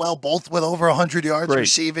Tutu Atwell, both with over 100 yards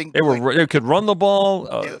receiving. They could run the ball.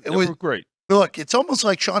 It was great. Look, it's almost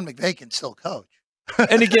like Sean McVay can still coach.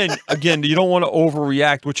 And again, you don't want to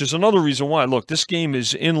overreact, which is another reason why. Look, this game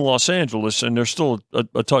is in Los Angeles, and they're still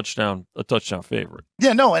a touchdown favorite.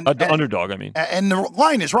 Yeah, no, and underdog. I mean, and the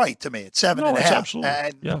line is right to me. It's 7.5. Absolutely.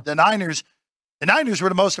 And the Niners were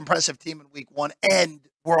the most impressive team in Week 1, and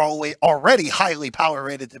were already highly power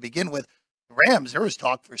rated to begin with. The Rams, there was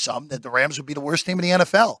talk for some that the Rams would be the worst team in the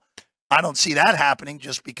NFL. I don't see that happening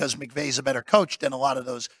just because McVay's a better coach than a lot of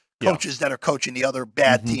those coaches that are coaching the other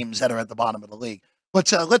bad teams that are at the bottom of the league.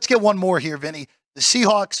 Let's get one more here, Vinny. The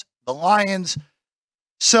Seahawks, the Lions.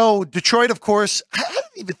 So Detroit, of course, I don't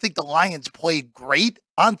even think the Lions played great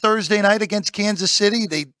on Thursday night against Kansas City.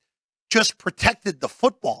 They just protected the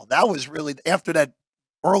football. That was really after that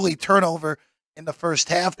early turnover in the first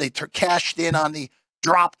half. They cashed in on the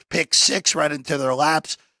dropped pick 6 right into their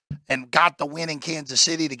laps and got the win in Kansas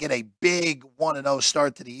City to get a big 1-0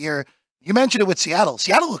 start to the year. You mentioned it with Seattle.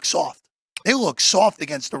 Seattle looked soft. They looked soft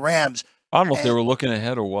against the Rams. I don't know if they were looking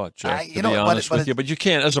ahead or what, Jeff, to be honest with you. But you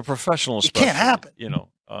can't, as a professional, it can't happen.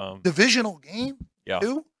 Divisional game,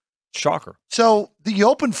 too? Shocker. So you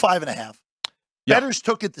opened 5.5. Bettors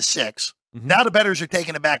took it to 6. Mm-hmm. Now the bettors are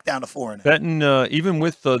taking it back down to 4.5. Betting, even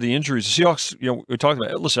with the injuries, the Seahawks, we're talking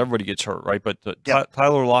about, listen, everybody gets hurt, right? But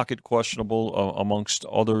Tyler Lockett, questionable amongst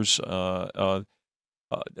others.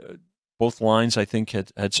 Both lines, I think,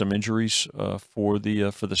 had some injuries for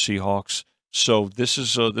the Seahawks. So this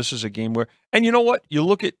is a game where, and you know what? You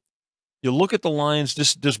look at the Lions.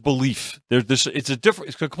 There's belief. It's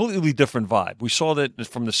a completely different vibe. We saw that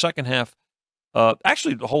from the second half,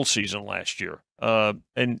 actually the whole season last year.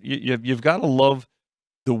 And you've got to love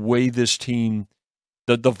the way this team,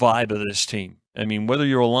 the vibe of this team. I mean, whether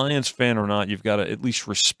you're a Lions fan or not, you've got to at least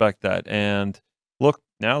respect that. And look,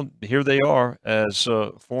 now here they are as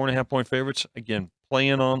 4.5-point favorites. Again,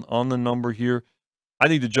 playing on the number here. I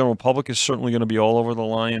think the general public is certainly going to be all over the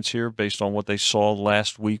Lions here based on what they saw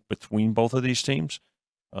last week between both of these teams.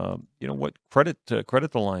 You know what? Credit the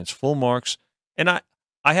Lions, full marks. And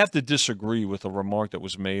I have to disagree with a remark that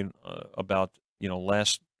was made about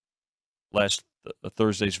last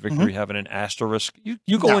Thursday's victory having an asterisk.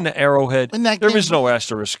 You go into Arrowhead, there is no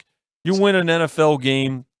asterisk. You win an NFL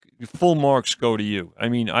game, full marks go to you. I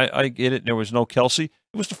mean, I get it. There was no Kelsey.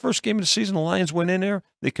 It was the first game of the season. The Lions went in there.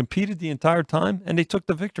 They competed the entire time, and they took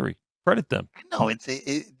the victory. Credit them. No,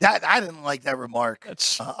 I didn't like that remark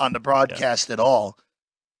on the broadcast at all.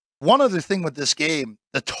 One other thing with this game,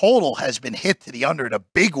 the total has been hit to the under in a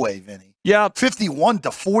big way, Vinny. Yeah.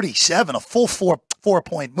 51-47, a full 4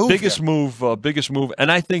 4-point move. Biggest move,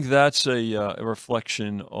 and I think that's a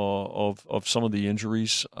reflection of some of the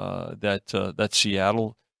injuries that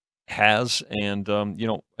Seattle has. And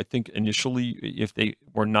I think initially, if they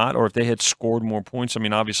were not, or if they had scored more points, I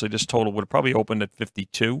mean, obviously this total would have probably opened at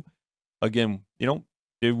 52. Again,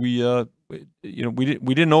 did we?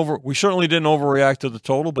 We certainly didn't overreact to the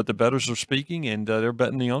total, but the bettors are speaking, and they're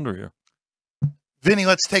betting the under here. Vinny,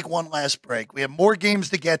 let's take one last break. We have more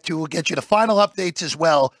games to get to. We'll get you the final updates as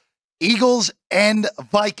well. Eagles and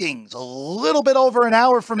Vikings, a little bit over an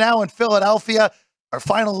hour from now in Philadelphia. Our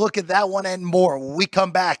final look at that one and more when we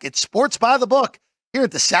come back. It's Sports by the Book here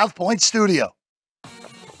at the South Point Studio.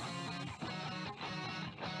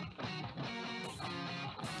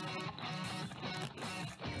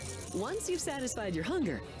 Once you've satisfied your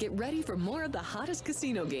hunger, get ready for more of the hottest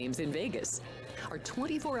casino games in Vegas. Our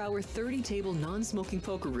 24-hour, 30-table non-smoking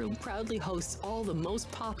poker room proudly hosts all the most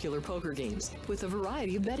popular poker games with a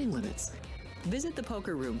variety of betting limits. Visit the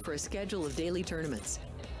poker room for a schedule of daily tournaments.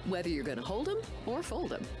 Whether you're going to hold 'em or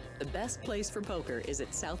fold 'em, the best place for poker is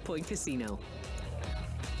at South Point Casino.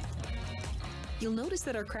 You'll notice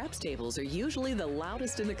that our craps tables are usually the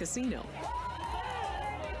loudest in the casino.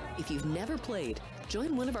 If you've never played,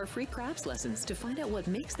 join one of our free craps lessons to find out what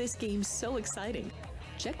makes this game so exciting.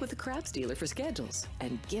 Check with the craps dealer for schedules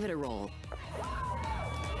and give it a roll.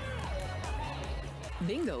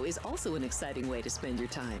 Bingo is also an exciting way to spend your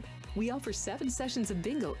time. We offer 7 sessions of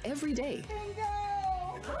bingo every day.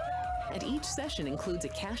 And each session includes a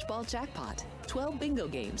cash ball jackpot, 12 bingo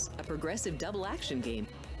games, a progressive double action game,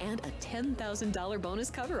 and a $10,000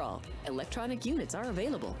 bonus coverall. Electronic units are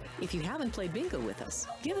available. If you haven't played bingo with us,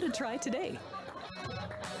 give it a try today.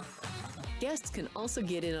 Guests can also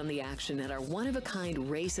get in on the action at our one-of-a-kind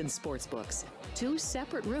race and sports books. 2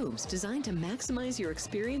 separate rooms designed to maximize your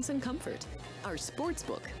experience and comfort. Our sports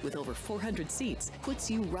book, with over 400 seats, puts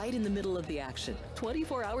you right in the middle of the action,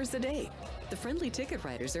 24 hours a day. The friendly ticket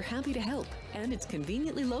writers are happy to help, and it's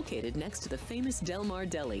conveniently located next to the famous Del Mar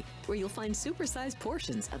Deli, where you'll find supersized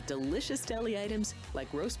portions of delicious deli items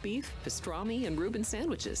like roast beef, pastrami, and Reuben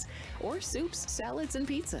sandwiches, or soups, salads, and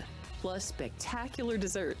pizza, plus spectacular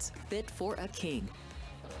desserts fit for a king.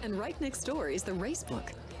 And right next door is the race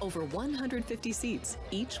book, over 150 seats,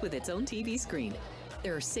 each with its own TV screen.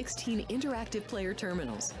 There are 16 interactive player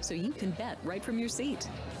terminals, so you can bet right from your seat.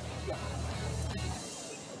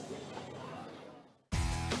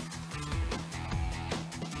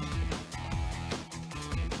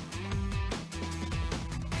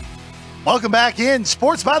 Welcome back in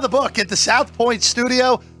Sports by the Book at the South Point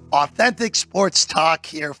Studio. Authentic sports talk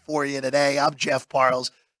here for you today. I'm Jeff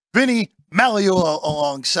Parles. Vinny Magliulo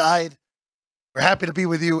alongside. We're happy to be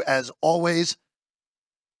with you as always.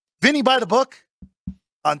 Vinny by the Book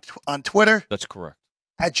on Twitter. That's correct.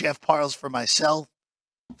 At Jeff Parles for myself.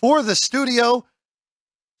 For the studio,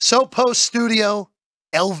 SoPost Studio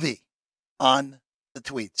LV on the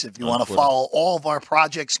tweets. If you want to follow all of our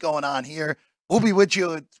projects going on here, we'll be with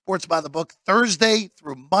you at Sports by the Book Thursday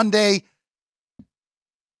through Monday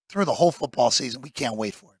through the whole football season. We can't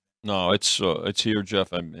wait for it. No, it's here,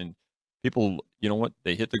 Jeff. And people, you know what?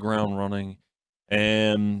 They hit the ground running,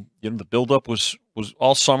 and the buildup was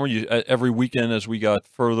all summer. Every weekend as we got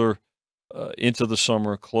further into the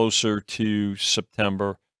summer, closer to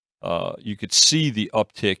September, you could see the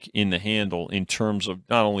uptick in the handle in terms of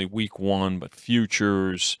not only week 1 but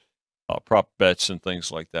futures, prop bets, and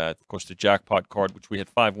things like that. Of course, the jackpot card, which we had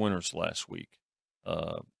 5 winners last week.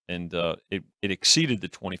 And it exceeded the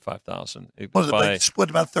 25,000. Was it like split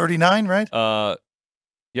about 39, right?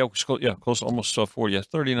 Yeah, close to almost 40. Yeah,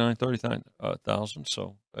 39,000.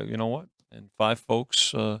 So you know what? And 5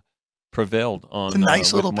 folks prevailed on. It's a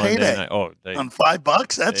nice little Monday payday. Night. Oh, on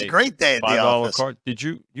 $5. That's a great day at the office. $5 card. Did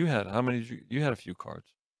you had how many? You had a few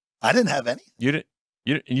cards. I didn't have any. You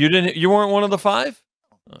didn't. You weren't one of the 5.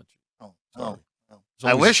 Oh.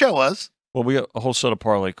 I wish I was. Well, we got a whole set of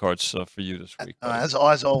parlay cards for you this week. As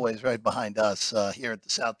always, right behind us here at the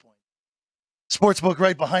South Point Sportsbook,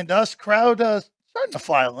 right behind us. Crowd starting to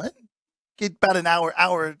file in. Get about an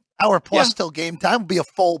hour plus till game time. Will be a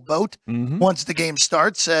full boat once the game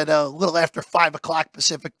starts at a little after 5 o'clock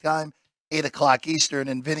Pacific time, 8 o'clock Eastern.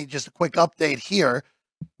 And Vinny, just a quick update here.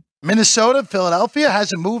 Minnesota, Philadelphia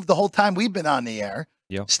hasn't moved the whole time we've been on the air.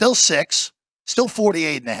 Yeah. Still 6, still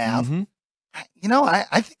 48.5.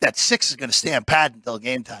 I think that 6 is going to stand pat until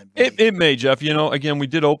game time. It may, Jeff. Again, we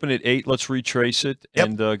did open at 8. Let's retrace it,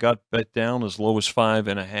 and got bet down as low as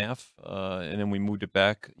 5.5, and then we moved it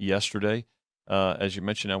back yesterday. As you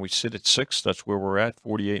mentioned, now we sit at 6. That's where we're at,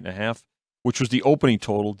 48.5, which was the opening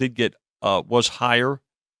total. Did get was higher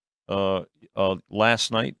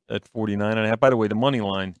last night at 49.5. By the way, the money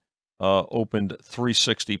line opened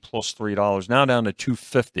 360 plus $3, now down to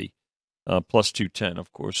 250 plus 210.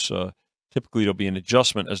 Of course, typically there'll be an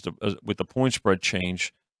adjustment with the point spread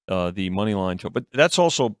change, the money line. But that's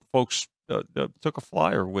also, folks, took a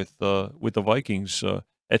flyer with the Vikings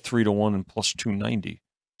at 3-1 and plus 290.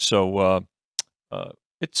 So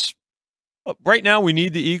it's right now we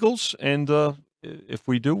need the Eagles, and if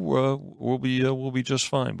we do, we'll be just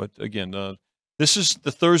fine. But again, this is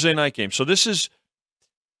the Thursday night game, so this is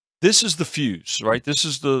the fuse, right? This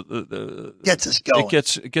is the gets us going.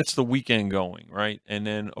 It gets the weekend going, right? And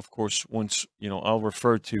then, of course, once I'll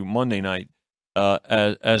refer to Monday night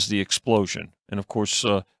as the explosion, and of course,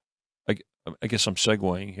 I guess I'm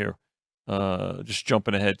segueing here, just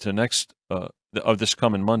jumping ahead to next of this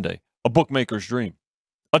coming Monday, a bookmaker's dream,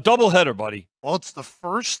 a doubleheader, buddy. Well, it's the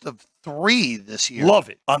first of 3 this year. Love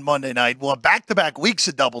it. On Monday night. Well, back-to-back weeks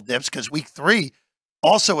of double dips because week 3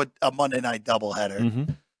 also a Monday night doubleheader. Mm-hmm.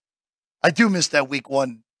 I do miss that week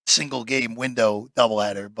 1 single game window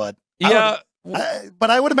doubleheader, but yeah.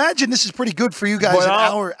 But I would imagine this is pretty good for you guys.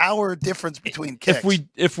 An hour difference between kicks.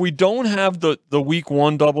 If we don't have the week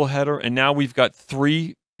 1 doubleheader and now we've got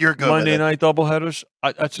 3 You're good Monday night doubleheaders,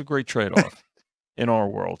 that's a great trade-off in our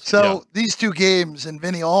world. So these 2 games, and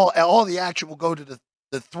Vinny, all the action will go to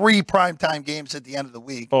the 3 primetime games at the end of the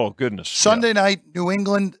week. Oh goodness! Sunday night, New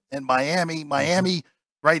England and Miami. Miami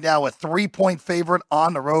right now a 3-point favorite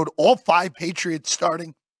on the road. All 5 Patriots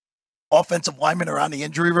starting offensive linemen are on the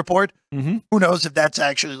injury report. Mm-hmm. Who knows if that's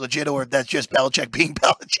actually legit or if that's just Belichick being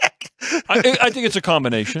Belichick? I think it's a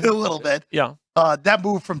combination. A little bit. Yeah. That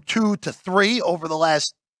moved from 2 to 3 over the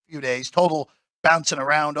last few days. Total bouncing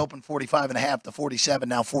around, open 45.5 to 47,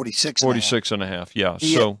 now 46. 46.5. Yeah.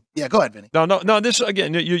 Yeah. So go ahead, Vinny. No. This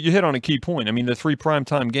again, you hit on a key point. I mean, the 3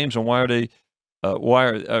 primetime games, and why are they? Why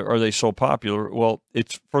are they so popular? Well,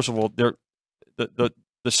 it's first of all,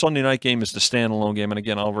 the Sunday night game is the standalone game, and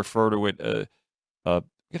again, I'll refer to it. I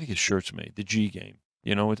gotta get shirts made. The G game.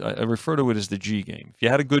 I refer to it as the G game. If you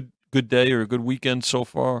had a good day or a good weekend so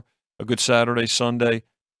far, a good Saturday, Sunday,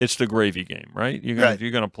 it's the gravy game, right?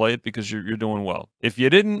 You're gonna play it because you're doing well. If you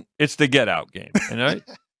didn't, it's the get out game, right?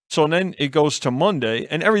 So then it goes to Monday,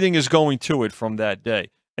 and everything is going to it from that day.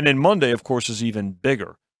 And then Monday, of course, is even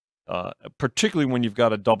bigger, particularly when you've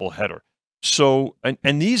got a doubleheader. So,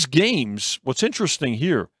 and these games, what's interesting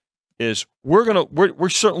here is we're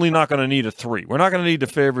certainly not going to need a 3. We're not going to need the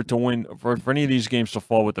favorite to win for any of these games to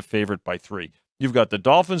fall with the favorite by 3. You've got the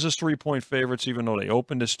Dolphins as 3-point favorites, even though they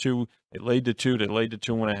opened as 2. They laid the 2. They laid the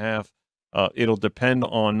 2.5. It'll depend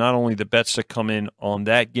on not only the bets that come in on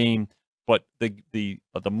that game, but the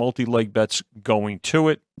multi-leg bets going to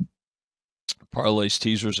it, parlays,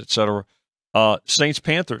 teasers, etc. Saints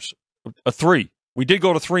Panthers, a 3. We did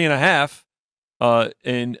go to 3.5.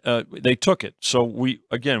 And they took it. So we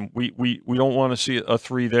don't want to see a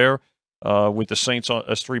 3 there with the Saints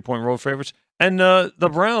as 3-point road favorites. And the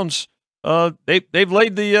Browns, they've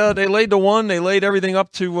laid the 1, they laid everything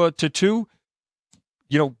up to 2.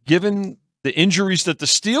 Given the injuries that the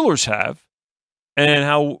Steelers have and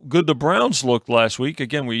how good the Browns looked last week,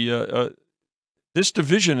 again, this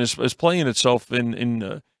division is playing itself in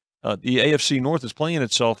the AFC North is playing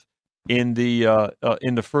itself in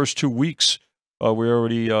the first 2 weeks. We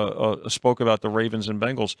already spoke about the Ravens and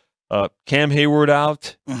Bengals. Cam Hayward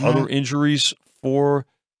out, other injuries for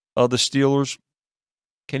the Steelers.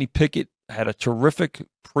 Kenny Pickett had a terrific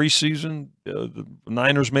preseason. The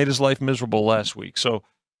Niners made his life miserable last week. So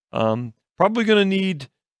probably going to need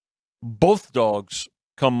both dogs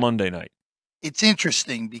come Monday night. It's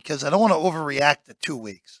interesting because I don't want to overreact to 2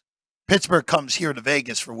 weeks. Pittsburgh comes here to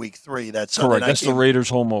Vegas for week 3. That's Sunday correct. night That's game, the Raiders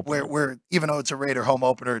home opener. Where even though it's a Raider home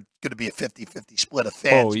opener, it's going to be a 50-50 split of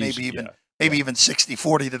fans. Oh, maybe even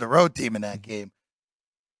 60-40 to the road team in that game.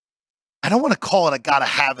 I don't want to call it a gotta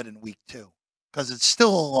have it in week 2 because it's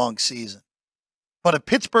still a long season. But if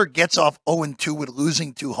Pittsburgh gets off 0-2 with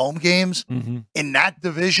losing 2 home games in that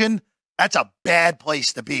division, that's a bad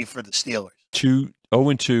place to be for the Steelers.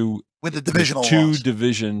 0-2 with a divisional two loss.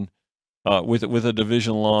 Division. With a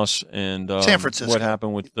division loss and San Francisco. What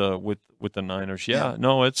happened with the Niners? Yeah.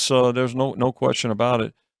 No, it's there's no question about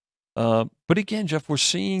it. But again, Jeff, we're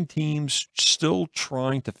seeing teams still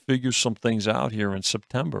trying to figure some things out here in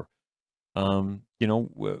September. There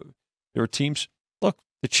are teams. Look,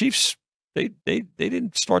 the Chiefs. They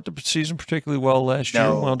didn't start the season particularly well last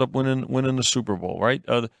year. Wound up winning the Super Bowl, right?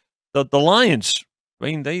 The Lions. I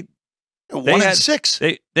mean, they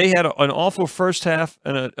 1-6. They had an awful first half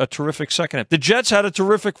and a terrific second half. The Jets had a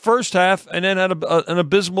terrific first half and then had an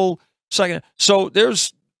abysmal second half. So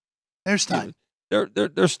there's time.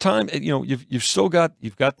 there's time. You've still got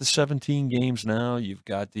the 17 games now. You've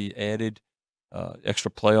got the added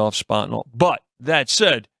extra playoff spot and all. But that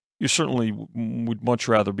said, you certainly would much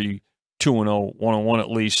rather be 2-0, 1-1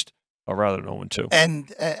 at least, rather than 0-2.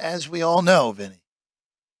 And as we all know, Vinny,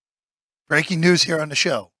 breaking news here on the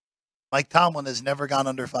show: Mike Tomlin has never gone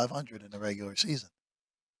under 500 in the regular season.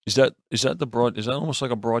 Is that almost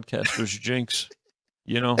like a broadcaster's jinx?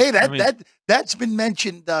 Hey, that's been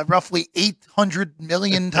mentioned roughly 800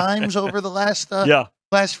 million times over the last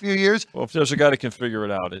few years. Well, if there's a guy that can figure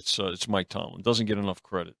it out, it's Mike Tomlin. Doesn't get enough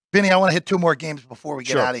credit. Vinny, I want to hit two more games before we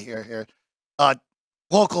get out of here.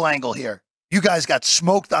 Local angle here. You guys got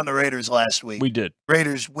smoked on the Raiders last week. We did.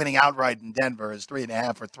 Raiders winning outright in Denver as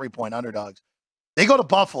 3.5 or 3-point underdogs. They go to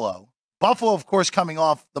Buffalo. Buffalo, of course, coming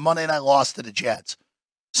off the Monday night loss to the Jets.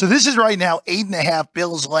 So this is right now 8.5.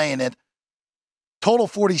 Bills laying it. Total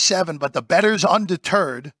 47, but the bettors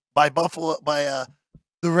undeterred by the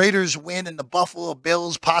Raiders win and the Buffalo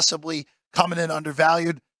Bills possibly coming in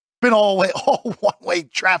undervalued. Been all one-way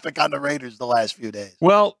traffic on the Raiders the last few days.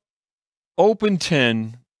 Well, open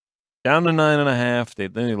 10, down to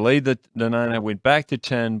 9.5. They laid the 9.5, went back to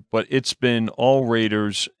 10, but it's been all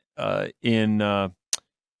Raiders in the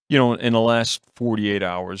last 48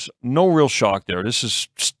 hours. No real shock there. This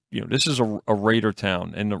is a Raider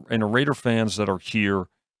town, and the Raider fans that are here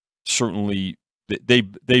certainly they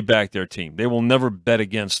back their team. They will never bet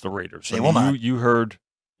against the Raiders. They will not. You heard.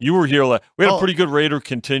 You were here. We had a pretty good Raider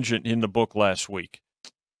contingent in the book last week,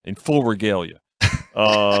 in full regalia.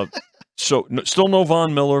 So still no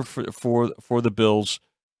Von Miller for the Bills.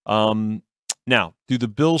 Now, do the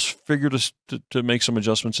Bills figure to make some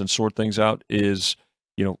adjustments and sort things out? I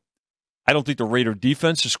don't think the Raider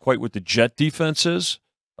defense is quite what the Jet defense is.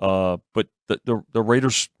 But the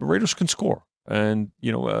Raiders can score, and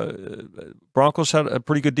Broncos had a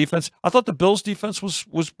pretty good defense. I thought the Bills' defense was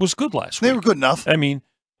good last week. They were good enough. I mean,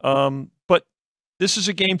 but this is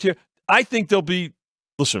a game tier. I think they'll be.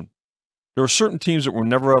 Listen, there are certain teams that were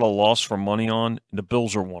never at a loss for money on, and the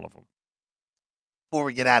Bills are one of them. Before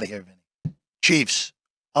we get out of here, Vinny, Chiefs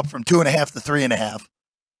up from 2.5 to 3.5.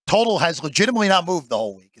 Total has legitimately not moved the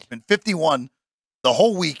whole week. It's been 51 the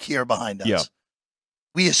whole week here behind us. Yeah.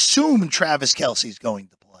 We assume Travis Kelce's going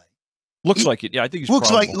to play. Looks like it. Yeah, I think he's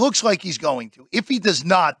looks like he's going to. If he does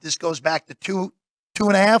not, this goes back to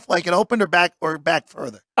 2.5, like it opened, or back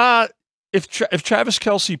further. If Travis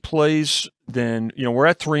Kelce plays, then we're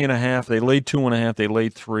at 3.5. They laid 2.5. They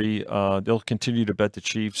laid 3. They'll continue to bet the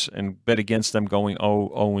Chiefs and bet against them going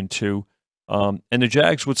 0-2. And the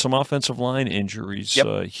Jags with some offensive line injuries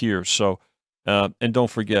here. So, and don't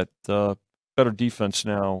forget, better defense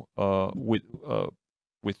now with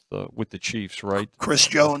the Chiefs, right? Chris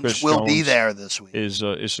Jones will be there this week. Is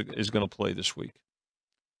going to play this week.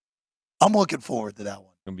 I'm looking forward to that one.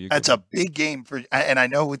 That's a big game and I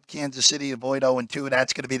know with Kansas City avoid 0-2,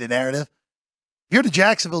 that's going to be the narrative. If you're the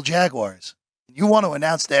Jacksonville Jaguars, and you want to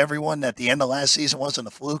announce to everyone that the end of last season wasn't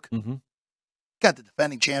a fluke. Mm-hmm. Got the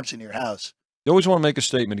defending champs in your house. You always want to make a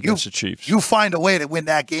statement against the Chiefs. You find a way to win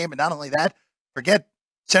that game, and not only that, forget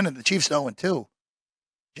sending the Chiefs to 0-2.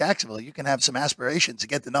 Jacksonville, you can have some aspirations to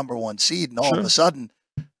get the number 1 seed, and all of a sudden,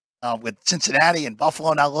 with Cincinnati and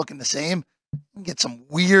Buffalo now looking the same, you can get some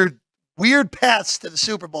weird paths to the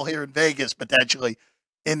Super Bowl here in Vegas, potentially,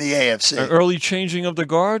 in the AFC. An early changing of the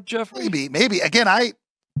guard, Jeffrey? Maybe. Again, I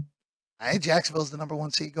had Jacksonville's the number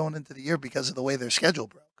 1 seed going into the year because of the way their schedule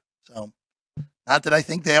broke. So, not that I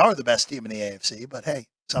think they are the best team in the AFC, but hey,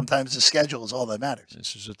 sometimes the schedule is all that matters.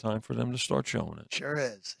 This is a time for them to start showing it. Sure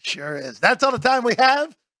is. That's all the time we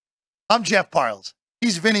have. I'm Jeff Parles.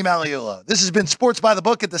 He's Vinny Magliulo. This has been Sports by the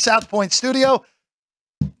Book at the South Point Studio.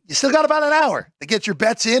 You still got about an hour to get your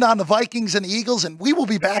bets in on the Vikings and the Eagles, and we will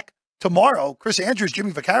be back tomorrow. Chris Andrews,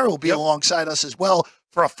 Jimmy Vaccaro will be alongside us as well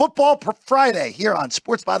for a Football Friday here on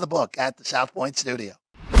Sports by the Book at the South Point Studio.